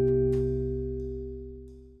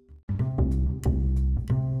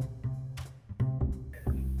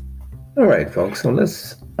 All right, folks, so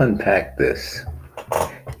let's unpack this.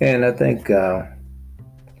 And I think Jillian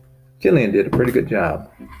did a pretty good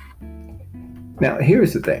job. Now,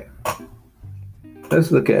 here's the thing.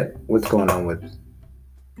 Let's look at what's going on with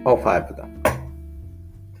all five of them.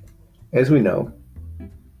 As we know,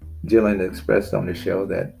 Jillian expressed on the show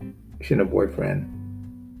that she and her boyfriend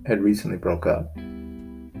had recently broke up,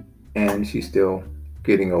 and she's still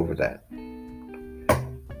getting over that.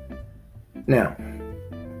 Now,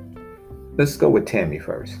 let's go with Tammy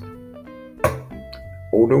first.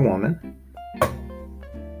 Older woman,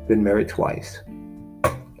 been married twice,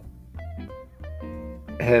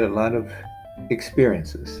 had a lot of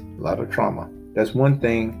experiences, a lot of trauma. That's one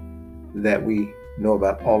thing that we know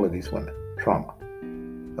about all of these women, trauma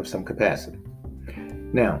of some capacity.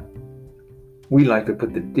 Now, we like to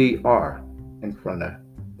put the DR in front of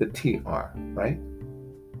the TR, right?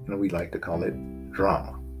 And we like to call it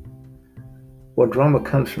drama. Well, drama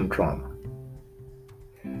comes from trauma.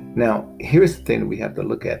 Now, here's the thing that we have to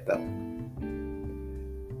look at, though.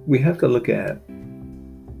 We have to look at,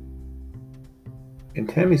 in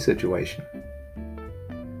Tammy's situation,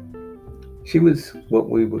 she was what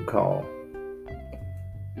we would call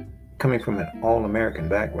coming from an all-American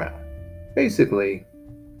background. Basically,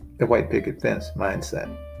 the white picket fence mindset.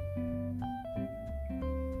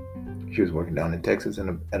 She was working down in Texas at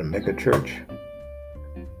a mega church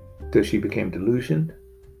till she became disillusioned,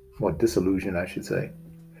 I should say.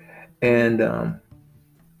 And her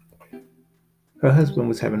husband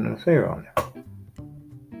was having an affair on her.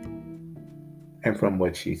 And from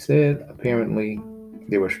what she said, apparently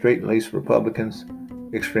they were straight-laced Republicans,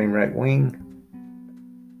 extreme right wing,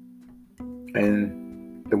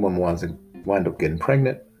 and the woman wound up getting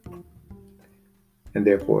pregnant, and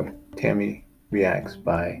therefore Tammy reacts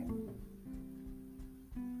by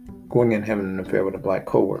going and having an affair with a black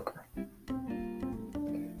coworker,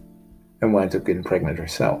 and winds up getting pregnant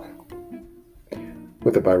herself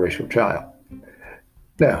with a biracial child.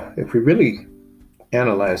 Now, if we really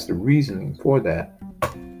analyze the reasoning for that,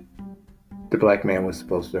 the black man was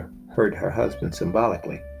supposed to hurt her husband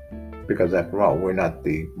symbolically, because after all, we're not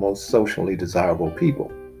the most socially desirable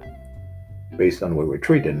people based on the way we're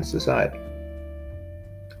treated in society.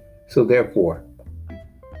 So therefore,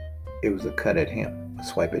 it was a cut at him, a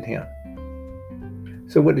swipe at him.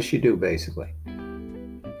 So what did she do, basically?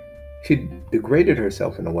 She degraded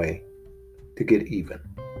herself in a way to get even.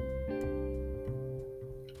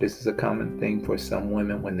 This is a common thing for some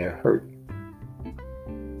women when they're hurt.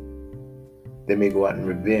 They may go out and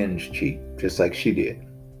revenge cheat, just like she did.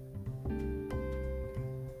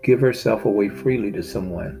 Give herself away freely to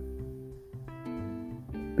someone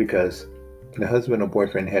because the husband or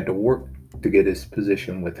boyfriend had to work to get his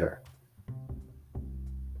position with her.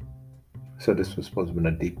 So this was supposed to have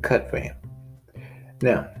been a deep cut for him.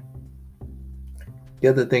 Now, the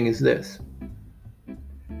other thing is this.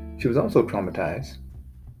 She was also traumatized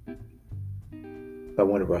by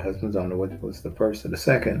one of her husbands. I don't know what was the first or the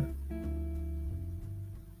second.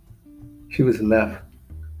 She was left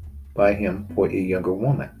by him for a younger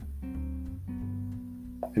woman.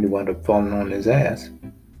 And he wound up falling on his ass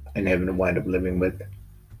and having to wind up living with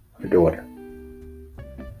her daughter.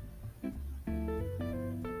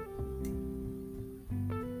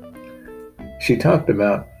 She talked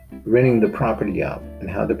about renting the property out and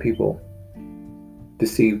how the people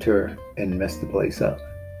deceived her and messed the place up.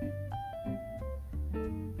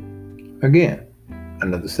 Again,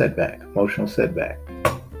 another setback, emotional setback.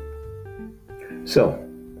 So,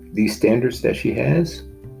 these standards that she has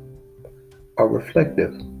are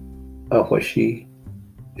reflective of what she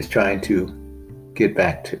is trying to get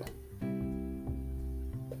back to.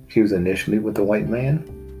 She was initially with a white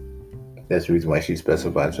man. That's the reason why she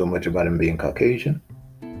specified so much about him being Caucasian,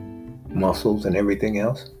 muscles and everything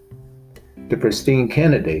else. The pristine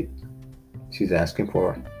candidate she's asking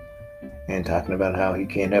for, and talking about how he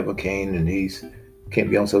can't have a cane and he's can't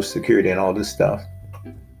be on Social Security and all this stuff.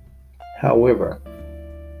 However,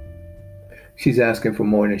 she's asking for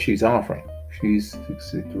more than she's offering. She's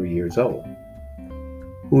 63 years old.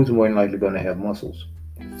 Who's more than likely going to have muscles?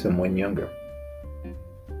 Someone younger.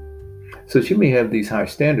 So she may have these high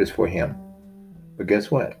standards for him, but guess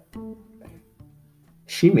what?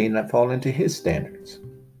 She may not fall into his standards.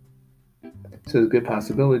 So there's a good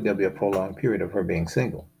possibility there'll be a prolonged period of her being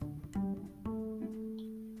single.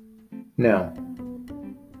 Now,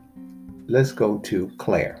 let's go to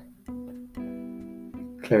Claire.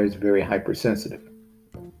 Claire is very hypersensitive.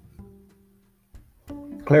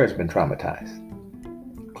 Claire has been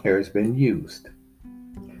traumatized. Claire has been used.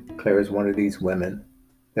 Claire is one of these women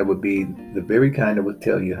that would be the very kind that would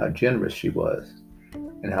tell you how generous she was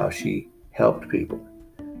and how she helped people.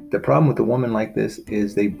 The problem with a woman like this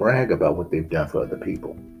is they brag about what they've done for other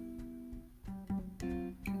people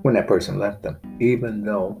when that person left them. Even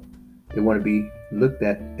though they want to be looked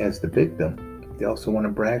at as the victim, they also want to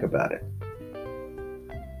brag about it.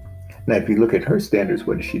 Now, if you look at her standards,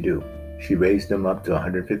 what did she do? She raised them up to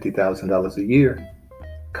 $150,000 a year,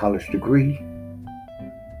 college degree,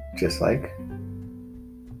 just like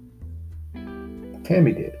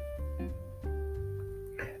Tammy did.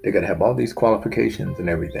 They got to have all these qualifications and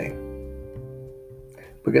everything.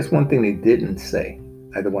 But guess one thing they didn't say,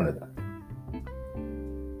 either one of them?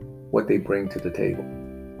 What they bring to the table.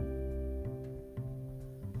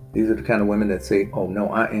 These are the kind of women that say, oh no,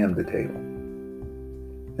 I am the table.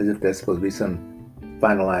 As if that's supposed to be some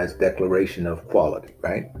finalized declaration of quality,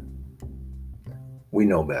 right? We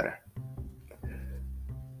know better.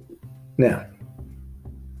 Now,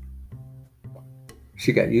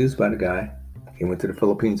 she got used by the guy. He went to the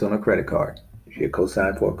Philippines on a credit card. She had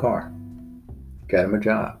co-signed for a car. Got him a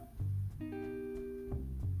job.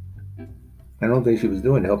 I don't think she was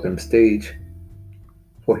doing to help him stage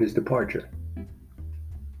for his departure.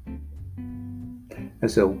 And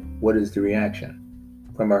so, what is the reaction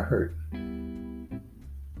from our hurt?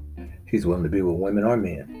 She's willing to be with women or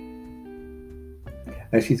men.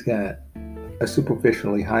 And she's got a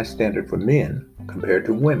superficially high standard for men compared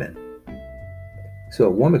to women. So a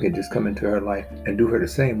woman could just come into her life and do her the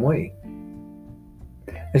same way,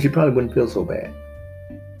 and she probably wouldn't feel so bad.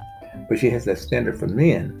 But she has that standard for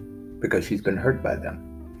men because she's been hurt by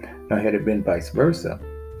them. Now, had it been vice versa,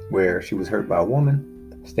 where she was hurt by a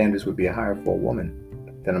woman, standards would be higher for a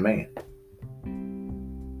woman than a man.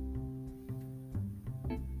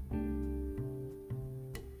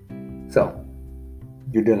 So,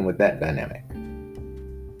 you're dealing with that dynamic.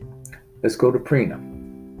 Let's go to Prina.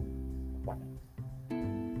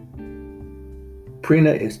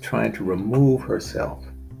 Prina is trying to remove herself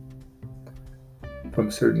from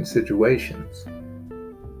certain situations.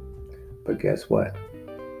 But guess what?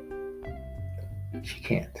 She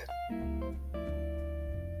can't.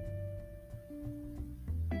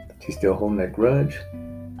 She's still holding that grudge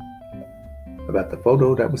about the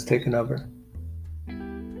photo that was taken of her.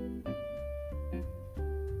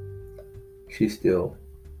 She's still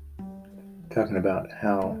talking about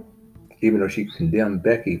how, even though she condemned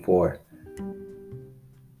Becky for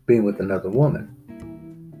being with another woman,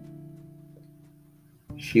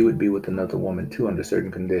 she would be with another woman too under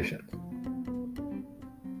certain conditions.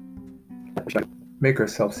 She would make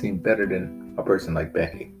herself seem better than a person like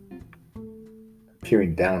Becky,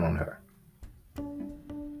 peering down on her.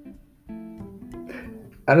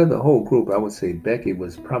 Out of the whole group, I would say Becky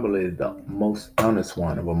was probably the most honest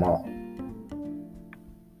one of them all.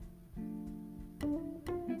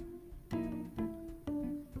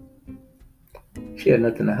 She had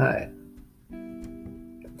nothing to hide.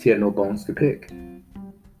 She had no bones to pick.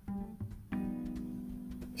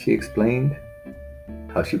 She explained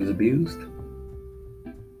how she was abused.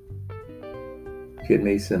 She had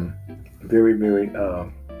made some very, very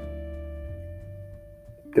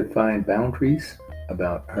defined boundaries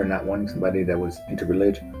about her not wanting somebody that was into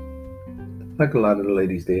religion, like a lot of the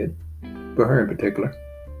ladies did, but her in particular,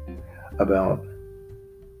 about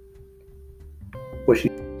what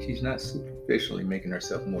she's not superficially making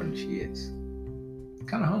herself more than she is.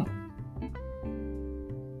 kind of humble.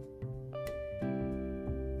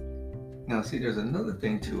 Now, see, there's another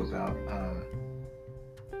thing too about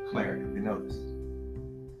Claire, if you notice.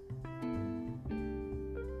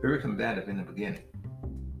 Very combative in the beginning.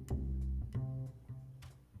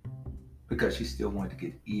 Because she still wanted to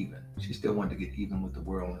get even. She still wanted to get even with the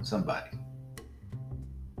world and somebody.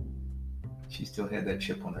 She still had that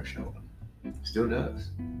chip on her shoulder. Still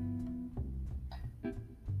does.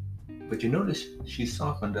 But you notice she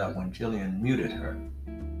softened up when Jillian muted her.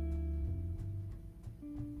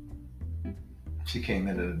 She came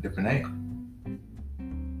in at a different angle.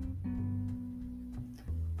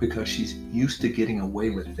 Because she's used to getting away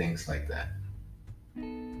with things like that.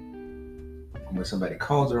 When somebody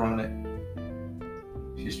calls her on it,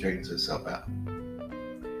 she straightens herself out.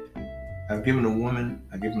 I've given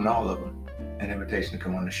all of them, an invitation to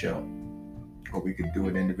come on the show. Or we could do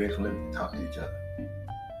it individually, talk to each other.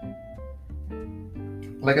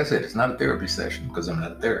 Like I said, it's not a therapy session because I'm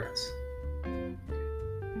not a therapist.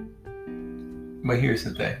 But here's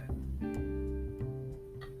the thing.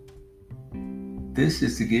 This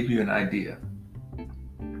is to give you an idea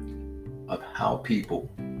of how people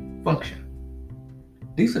function.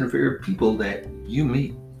 These are the very people that you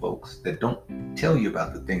meet, folks, that don't tell you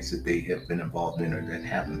about the things that they have been involved in or that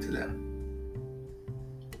happened to them.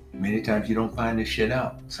 Many times you don't find this shit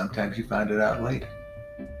out. Sometimes you find it out later.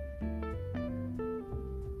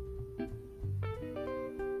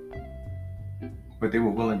 But they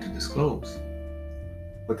were willing to disclose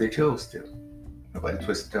what they chose to. Nobody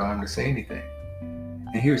twisted their arm to say anything.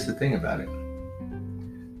 And here's the thing about it.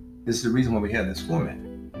 This is the reason why we have this format.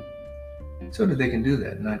 So that they can do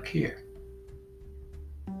that and not care.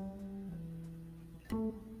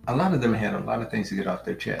 A lot of them had a lot of things to get off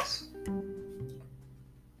their chests.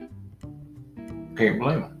 Can't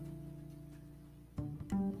blame them.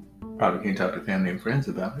 Probably can't talk to family and friends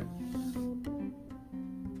about it.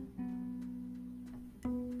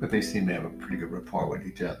 But they seem to have a pretty good rapport with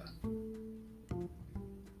each other.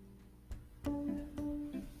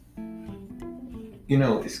 You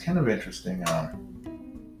know, it's kind of interesting. I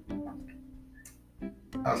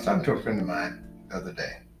was talking to a friend of mine the other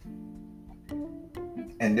day.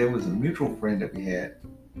 And there was a mutual friend that we had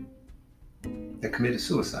that committed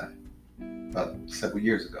suicide about several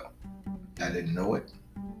years ago. I didn't know it.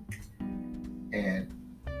 And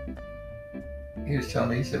he was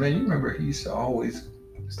telling me, he said, man, you remember he used to always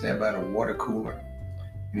stand by the water cooler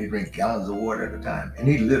and he'd drink gallons of water at a time. And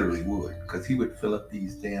he literally would, because he would fill up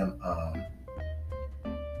these damn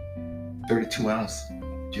 32-ounce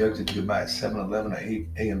jugs that you could buy at 7-Eleven or 8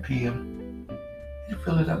 a.m. p.m. You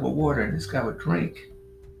fill it up with water and this guy would drink.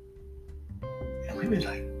 And we were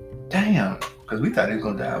like, damn, because we thought he was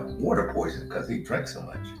going to die of water poisoning because he drank so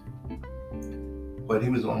much. But he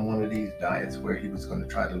was on one of these diets where he was going to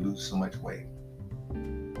try to lose so much weight.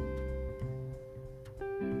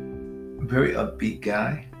 Very upbeat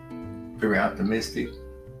guy, very optimistic.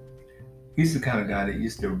 He's the kind of guy that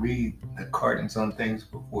used to read the cartons on things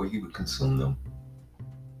before he would consume them.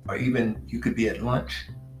 Or even you could be at lunch,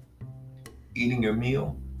 eating your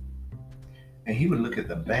meal, and he would look at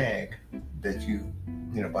the bag that you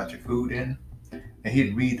bought your food in, and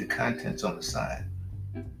he'd read the contents on the side,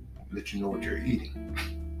 let you know what you're eating.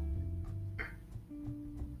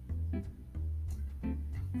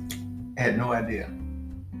 I had no idea.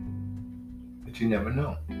 But you never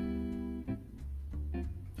know.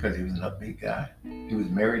 Because he was an upbeat guy. He was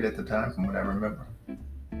married at the time, from what I remember.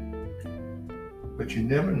 But you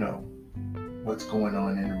never know what's going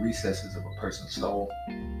on in the recesses of a person's soul,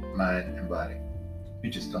 mind, and body. You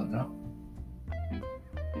just don't know.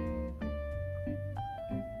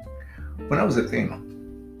 When I was at FEMA,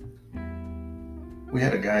 we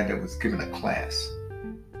had a guy that was giving a class.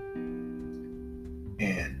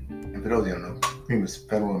 And for those of you who don't know, FEMA's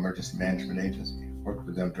Federal Emergency Management Agency. Worked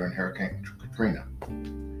with them during Hurricane Katrina.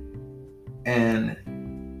 And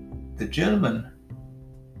the gentleman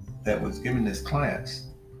that was giving this class,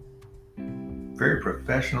 very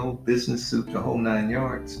professional, business suit, the whole 9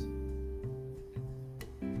 yards.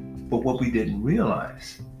 But what we didn't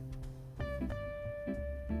realize,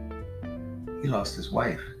 he lost his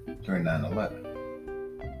wife during 9/11.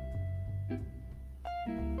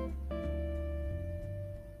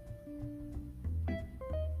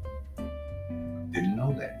 Didn't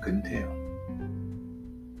know that, couldn't tell.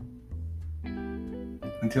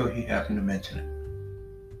 Until he happened to mention it.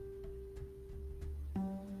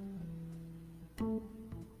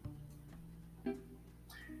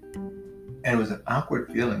 And it was an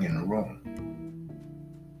awkward feeling in the room.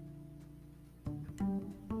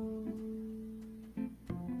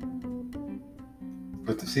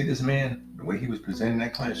 But to see this man The way he was presenting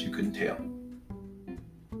that class, you couldn't tell.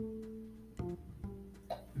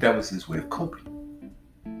 That was his way of coping.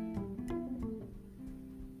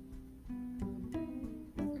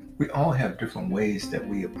 We all have different ways that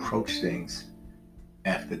we approach things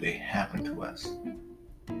after they happen to us.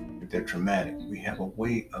 If they're traumatic, we have a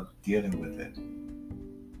way of dealing with it.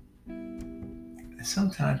 And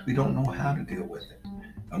sometimes we don't know how to deal with it.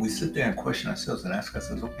 And we sit there and question ourselves and ask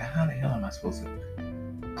ourselves, okay, how the hell am I supposed to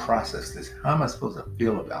process this? How am I supposed to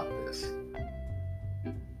feel about this?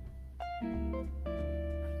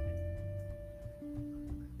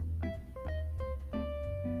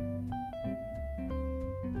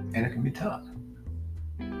 And it can be tough.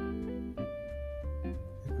 It can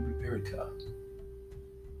be very tough.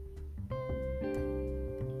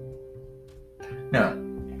 Now,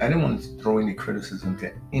 I didn't want to throw any criticism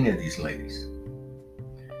to any of these ladies,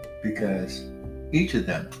 because each of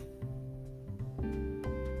them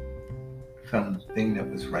found the thing that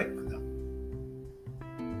was right for them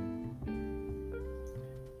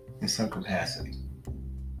in some capacity.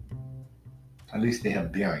 At least they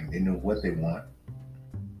have bearing. They know what they want.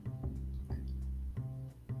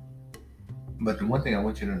 But the one thing I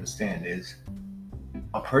want you to understand is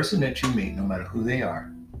a person that you meet, no matter who they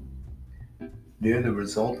are, they're the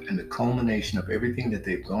result and the culmination of everything that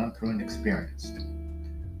they've gone through and experienced,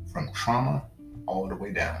 from trauma all the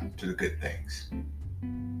way down to the good things.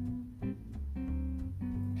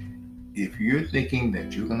 If you're thinking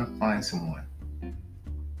that you're going to find someone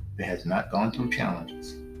that has not gone through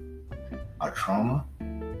challenges or trauma,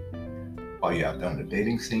 or you're out there on the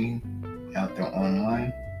dating scene, out there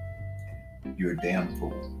online, you're a damn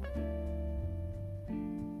fool.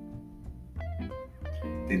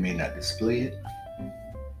 They may not display it,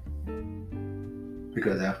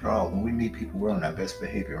 because after all, when we meet people, we're on our best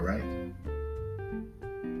behavior, right?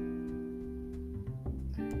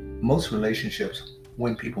 Most relationships,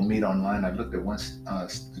 when people meet online, I looked at one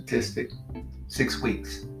statistic, 6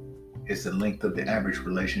 weeks is the length of the average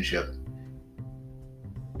relationship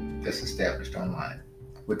that's established online.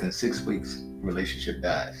 Within 6 weeks, relationship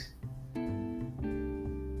dies.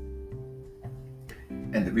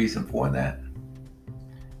 And the reason for that,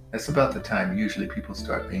 that's about the time usually people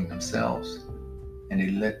start being themselves and they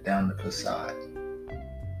let down the facade.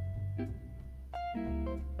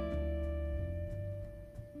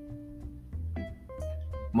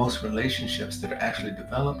 Most relationships that are actually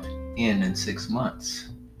developed end in 6 months.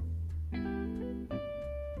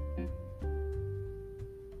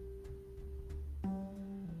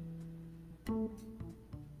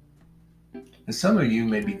 And some of you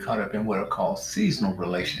may be caught up in what are called seasonal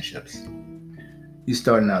relationships. You're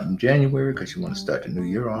starting out in January because you want to start the new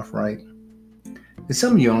year off right. And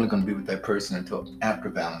some of you are only going to be with that person until after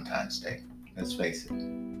Valentine's Day. Let's face it.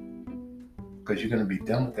 Because you're going to be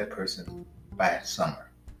done with that person by summer.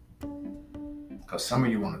 Because some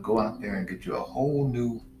of you want to go out there and get you a whole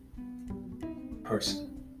new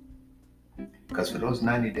person. Because for those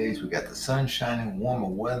 90 days, we got the sun shining, warmer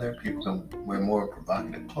weather, people can wear more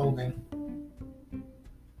provocative clothing.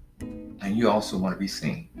 And you also want to be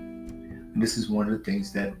seen. And this is one of the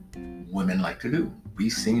things that women like to do. Be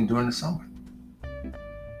seen during the summer.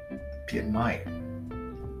 Be admired.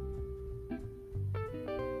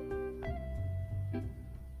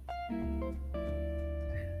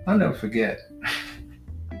 I'll never forget.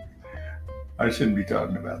 I shouldn't be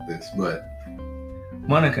talking about this, but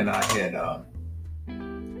Monica and I had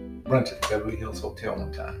run to the Beverly Hills Hotel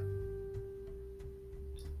one time.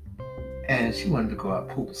 And she wanted to go out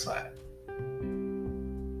poolside.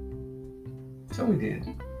 So we did.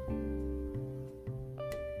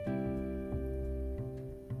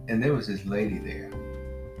 And there was this lady there.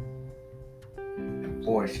 And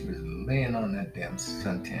boy, she was laying on that damn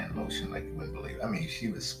suntan lotion like you wouldn't believe. I mean, she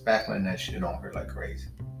was spackling that shit on her like crazy.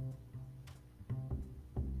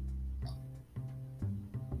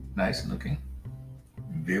 Nice looking.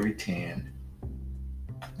 Very tan.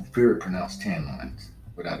 Very pronounced tan lines,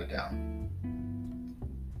 without a doubt.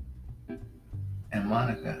 And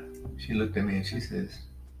Monica, she looked at me and she says,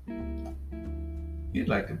 "You'd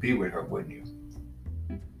like to be with her, wouldn't you?"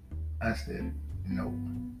 I said, "No."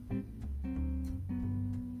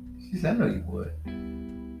 She said, "I know you would."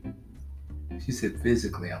 She said,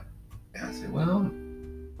 "Physically." And I said, "Well,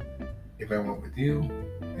 if I went with you,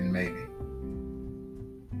 then maybe."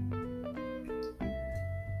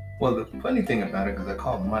 Well, the funny thing about it, because I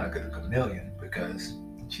called Monica the chameleon, because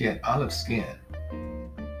she had olive skin.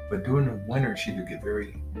 But during the winter, she would get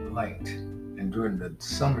very light. And during the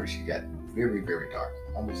summer, she got very, very dark,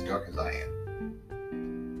 almost dark as I am.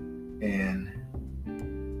 And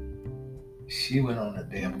she went on a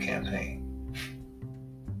damn campaign.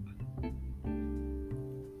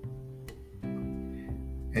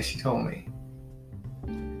 And she told me,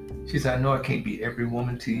 she said, I know I can't be every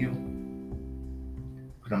woman to you,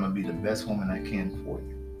 but I'm going to be the best woman I can for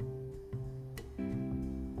you.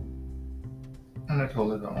 And I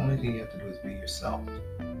told her the only thing you have to do is be yourself.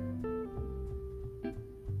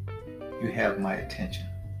 You have my attention.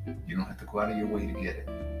 You don't have to go out of your way to get it.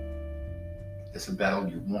 It's a battle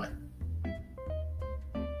you won.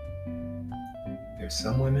 There's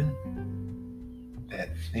some women that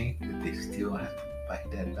think that they still have to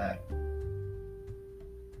fight that battle.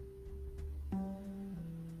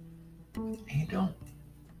 And you don't.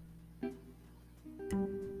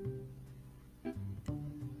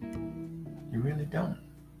 You really don't.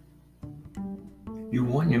 You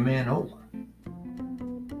won your man over.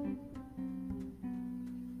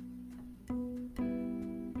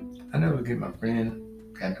 I never get my friend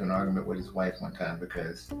got into an argument with his wife one time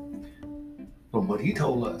because, well, but he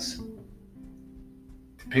told us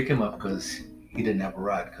to pick him up because he didn't have a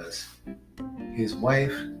ride because his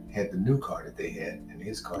wife had the new car that they had and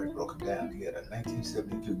his car had broken down. He had a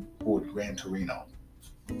 1972 Ford Gran Torino.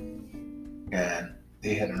 And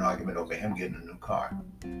they had an argument over him getting a new car.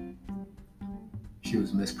 She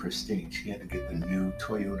was Miss Pristine. She had to get the new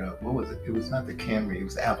Toyota. What was it? It was not the Camry. It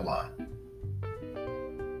was the Avalon.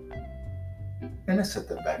 And it set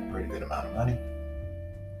them back a pretty good amount of money.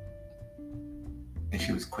 And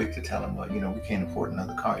she was quick to tell him, well, you know, we can't afford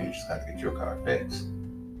another car. You just got to get your car fixed.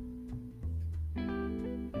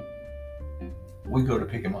 We go to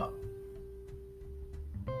pick him up.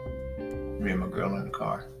 Me and my girl in the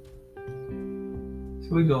car.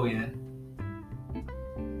 So we go in.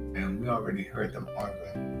 And we already heard them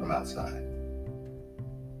arguing from outside.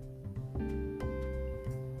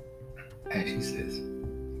 And she says,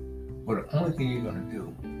 well, the only thing you're going to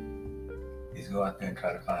do is go out there and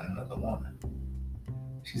try to find another woman.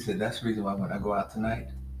 She said, that's the reason why when I go out tonight,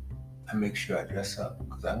 I make sure I dress up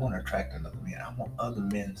because I want to attract another man. I want other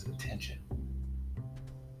men's attention.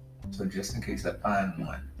 So just in case I find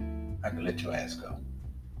one, I can let your ass go.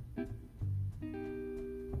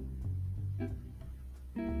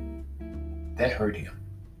 That hurt him.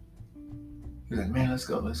 He was like, man, let's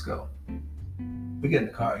go. We get in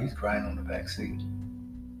the car. He's crying on the back seat.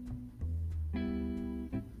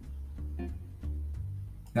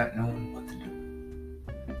 Not knowing what to do.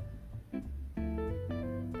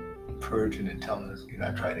 Encouraging and telling us, you know,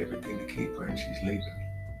 I tried everything to keep her and she's leaving me.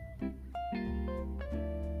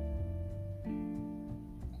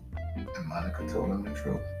 And Monica told him the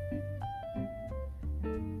truth.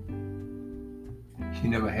 She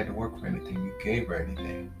never had to work for anything. You gave her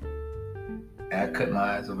anything. And I cut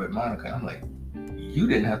my eyes over at Monica. I'm like, you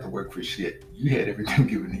didn't have to work for shit. You had everything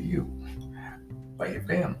given to you by your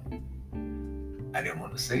family. I didn't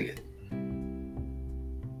want to say it.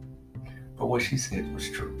 But what she said was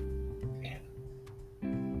true.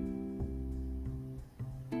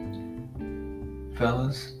 And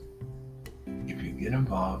fellas, if you get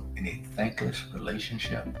involved in a thankless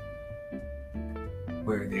relationship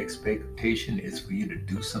where the expectation is for you to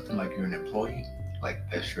do something like you're an employee, like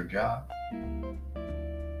that's your job,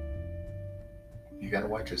 you got to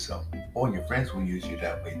watch yourself. Or your friends will use you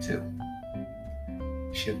that way too.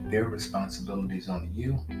 Shift their responsibilities on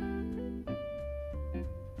you,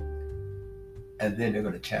 and then they're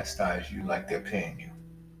going to chastise you like they're paying you.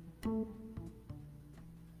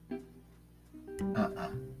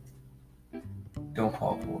 Don't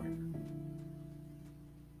fall for it.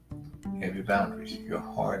 Have your boundaries, your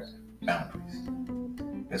hard boundaries.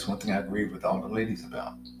 That's one thing I agree with all the ladies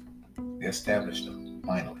about. They established them,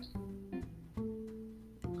 finally.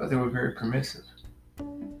 But they were very permissive.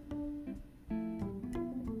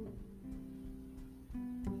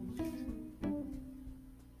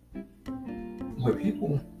 Where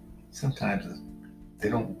people sometimes they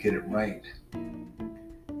don't get it right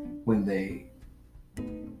when they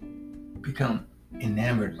become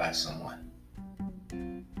enamored by someone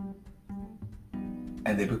and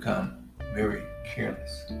they become very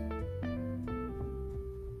careless.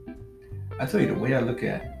 I tell you, the way I look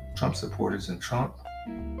at Trump supporters and Trump,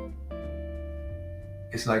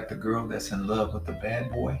 it's like the girl that's in love with the bad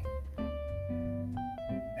boy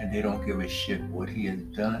and they don't give a shit what he has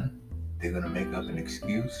done. They're going to make up an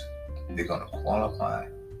excuse. They're going to qualify.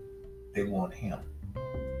 They want him.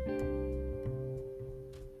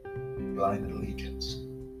 Blind allegiance.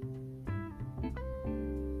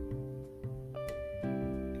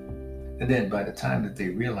 And then by the time that they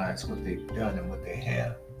realize what they've done and what they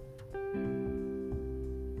have,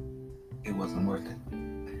 it wasn't worth it.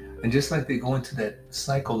 And just like they go into that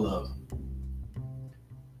cycle of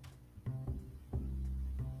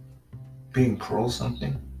being pro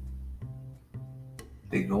something,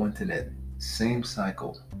 they go into that same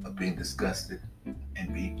cycle of being disgusted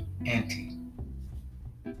and being anti.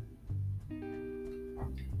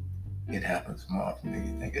 It happens more often than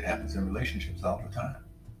you think. It happens in relationships all the time.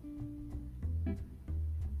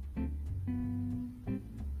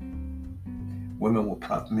 Women will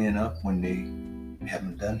prop men up when they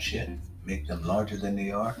haven't done shit, make them larger than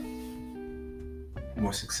they are,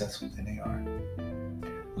 more successful than they are.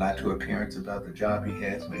 Lie to her parents about the job he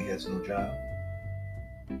has when he has no job.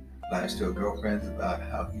 Lies to her girlfriends about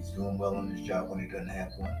how he's doing well on his job when he doesn't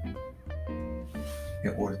have one,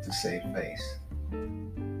 in order to save face.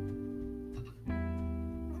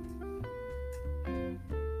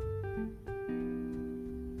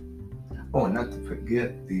 Oh, and not to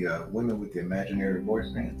forget the women with the imaginary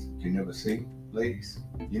boyfriends you never see, ladies.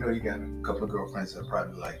 You know you got a couple of girlfriends that are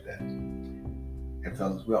probably like that. And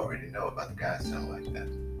fellas, we already know about the guys that are like that.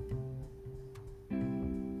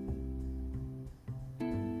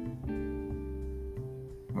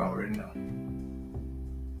 We already know.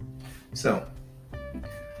 So,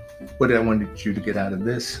 what I wanted you to get out of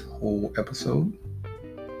this whole episode?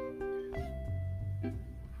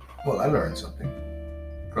 Well, I learned something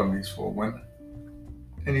from these 4 women,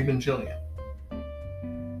 and even Jillian.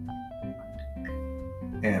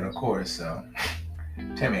 And of course,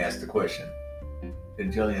 Tammy asked the question that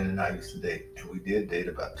Jillian and I used to date, and we did date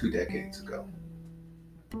about 2 decades ago.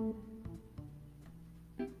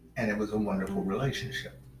 And it was a wonderful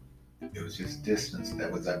relationship. It was just distance that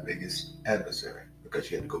was our biggest adversary, because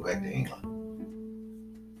she had to go back to England.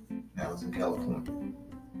 And I was in California.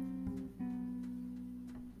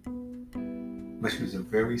 But she was a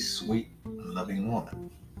very sweet, loving woman.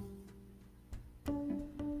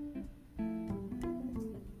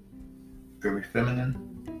 Very feminine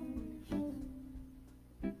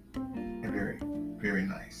and very, very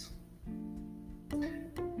nice.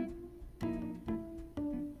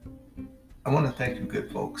 I want to thank you good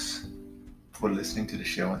folks for listening to the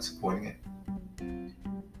show and supporting it.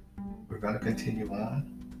 We're going to continue on.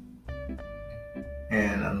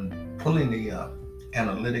 And I'm pulling the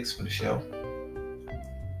analytics for the show,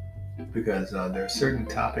 because there are certain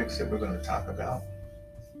topics that we're going to talk about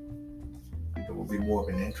that will be more of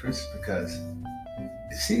an interest, because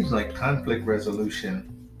it seems like conflict resolution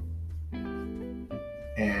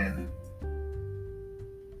and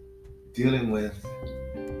dealing with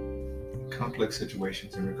complex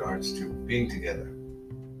situations in regards to being together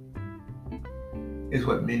is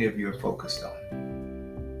what many of you are focused on.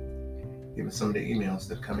 Even some of the emails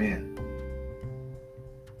that come in.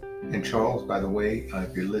 And Charles, by the way,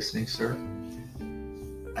 if you're listening, sir,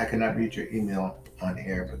 I cannot read your email on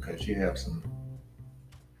air because you have some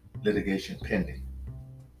litigation pending.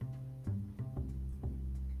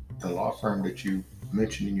 The law firm that you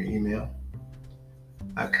mentioned in your email,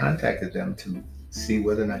 I contacted them to see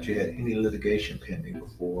whether or not you had any litigation pending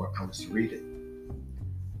before I was to read it.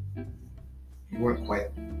 You weren't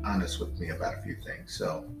quite honest with me about a few things,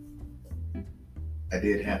 so I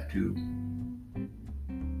did have to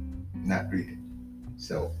not read it.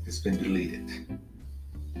 So it's been deleted.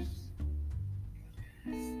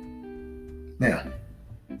 Now,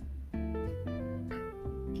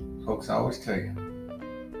 folks, I always tell you,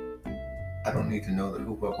 I don't need to know the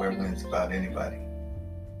who, what, where, when's about anybody.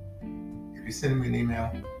 If you send me an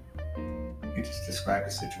email, you just describe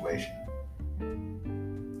the situation.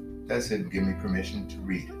 That's it, and give me permission to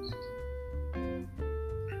read it.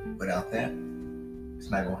 Without that, it's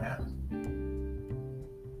not going to happen.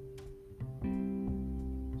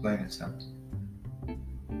 Plain and simple.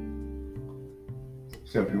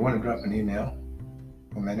 So if you want to drop an email,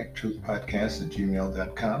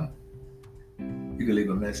 romantictruthpodcast@gmail.com. You can leave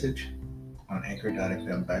a message on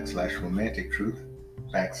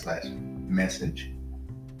anchor.fm/romantictruth/message.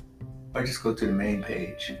 Or just go to the main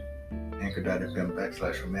page,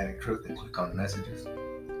 anchor.fm/romantictruth, and click on messages.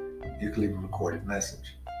 You can leave a recorded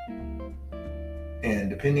message. And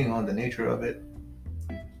depending on the nature of it,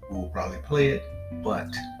 we'll probably play it,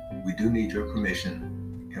 but we do need your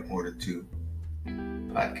permission in order to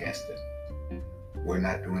podcast it. We're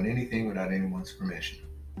not doing anything without anyone's permission.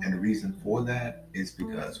 And the reason for that is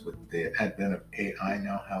because with the advent of AI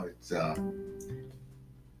now, how it's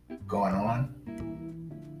going on,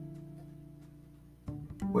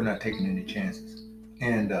 we're not taking any chances.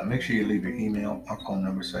 And make sure you leave your email or phone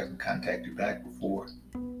number so I can contact you back before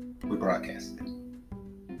we broadcast it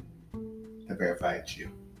to verify it's you.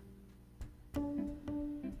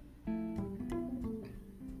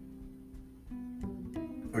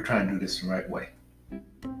 We're trying to do this the right way.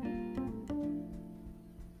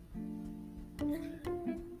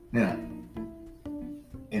 Now,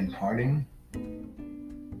 in parting,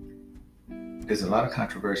 There's a lot of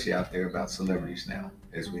controversy out there about celebrities now,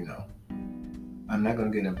 as we know. I'm not going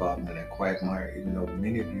to get involved in that quagmire, even though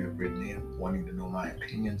many of you have written in wanting to know my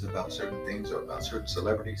opinions about certain things or about certain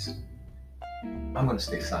celebrities. I'm going to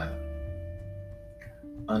stay silent.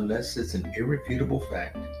 Unless it's an irrefutable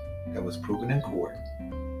fact that was proven in court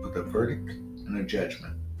with a verdict and a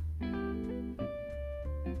judgment,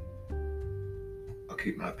 I'll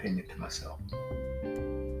keep my opinion to myself.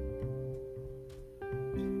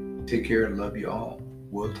 Take care and love you all.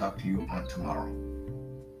 We'll talk to you on tomorrow.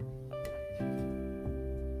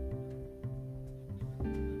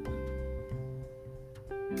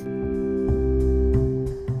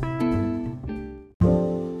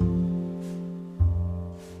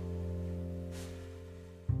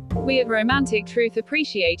 We at Romantic Truth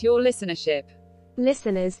appreciate your listenership.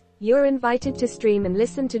 Listeners, you're invited to stream and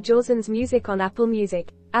listen to Jawson's music on Apple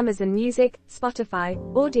Music, Amazon Music, Spotify,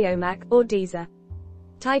 Audiomack, or Deezer.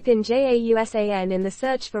 Type in JAUSAN in the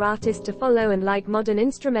search for artist to follow and like modern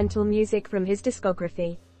instrumental music from his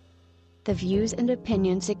discography. The views and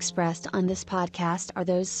opinions expressed on this podcast are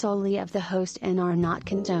those solely of the host and are not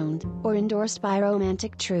condoned or endorsed by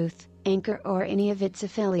Romantic Truth, Anchor, or any of its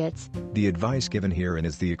affiliates. The advice given herein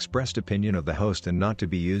is the expressed opinion of the host and not to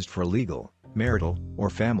be used for legal, marital,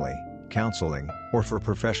 or family counseling, or for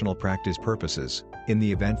professional practice purposes. In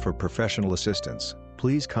the event for professional assistance,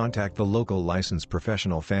 please contact the local licensed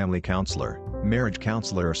professional family counselor, marriage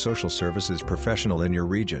counselor, or social services professional in your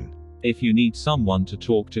region. If you need someone to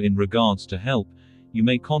talk to in regards to help, you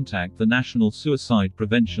may contact the National Suicide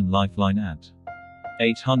Prevention Lifeline at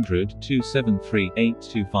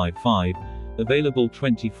 800-273-8255, available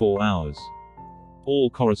 24 hours. All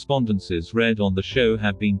correspondences read on the show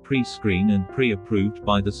have been pre-screened and pre-approved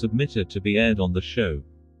by the submitter to be aired on the show.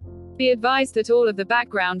 Be advised that all of the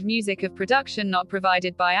background music of production not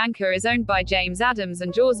provided by Anchor is owned by James Adams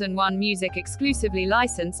and Jawson One Music, exclusively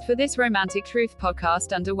licensed for this Romantic Truth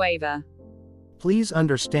podcast under waiver. Please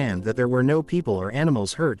understand that there were no people or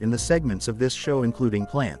animals hurt in the segments of this show, including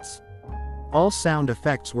plants. All sound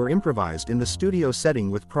effects were improvised in the studio setting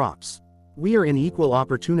with props. We are an equal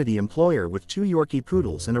opportunity employer with 2 Yorkie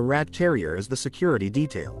poodles and a rat terrier as the security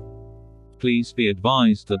detail. Please be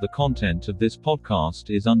advised that the content of this podcast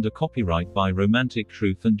is under copyright by Romantic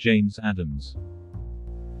Truth and James Adams.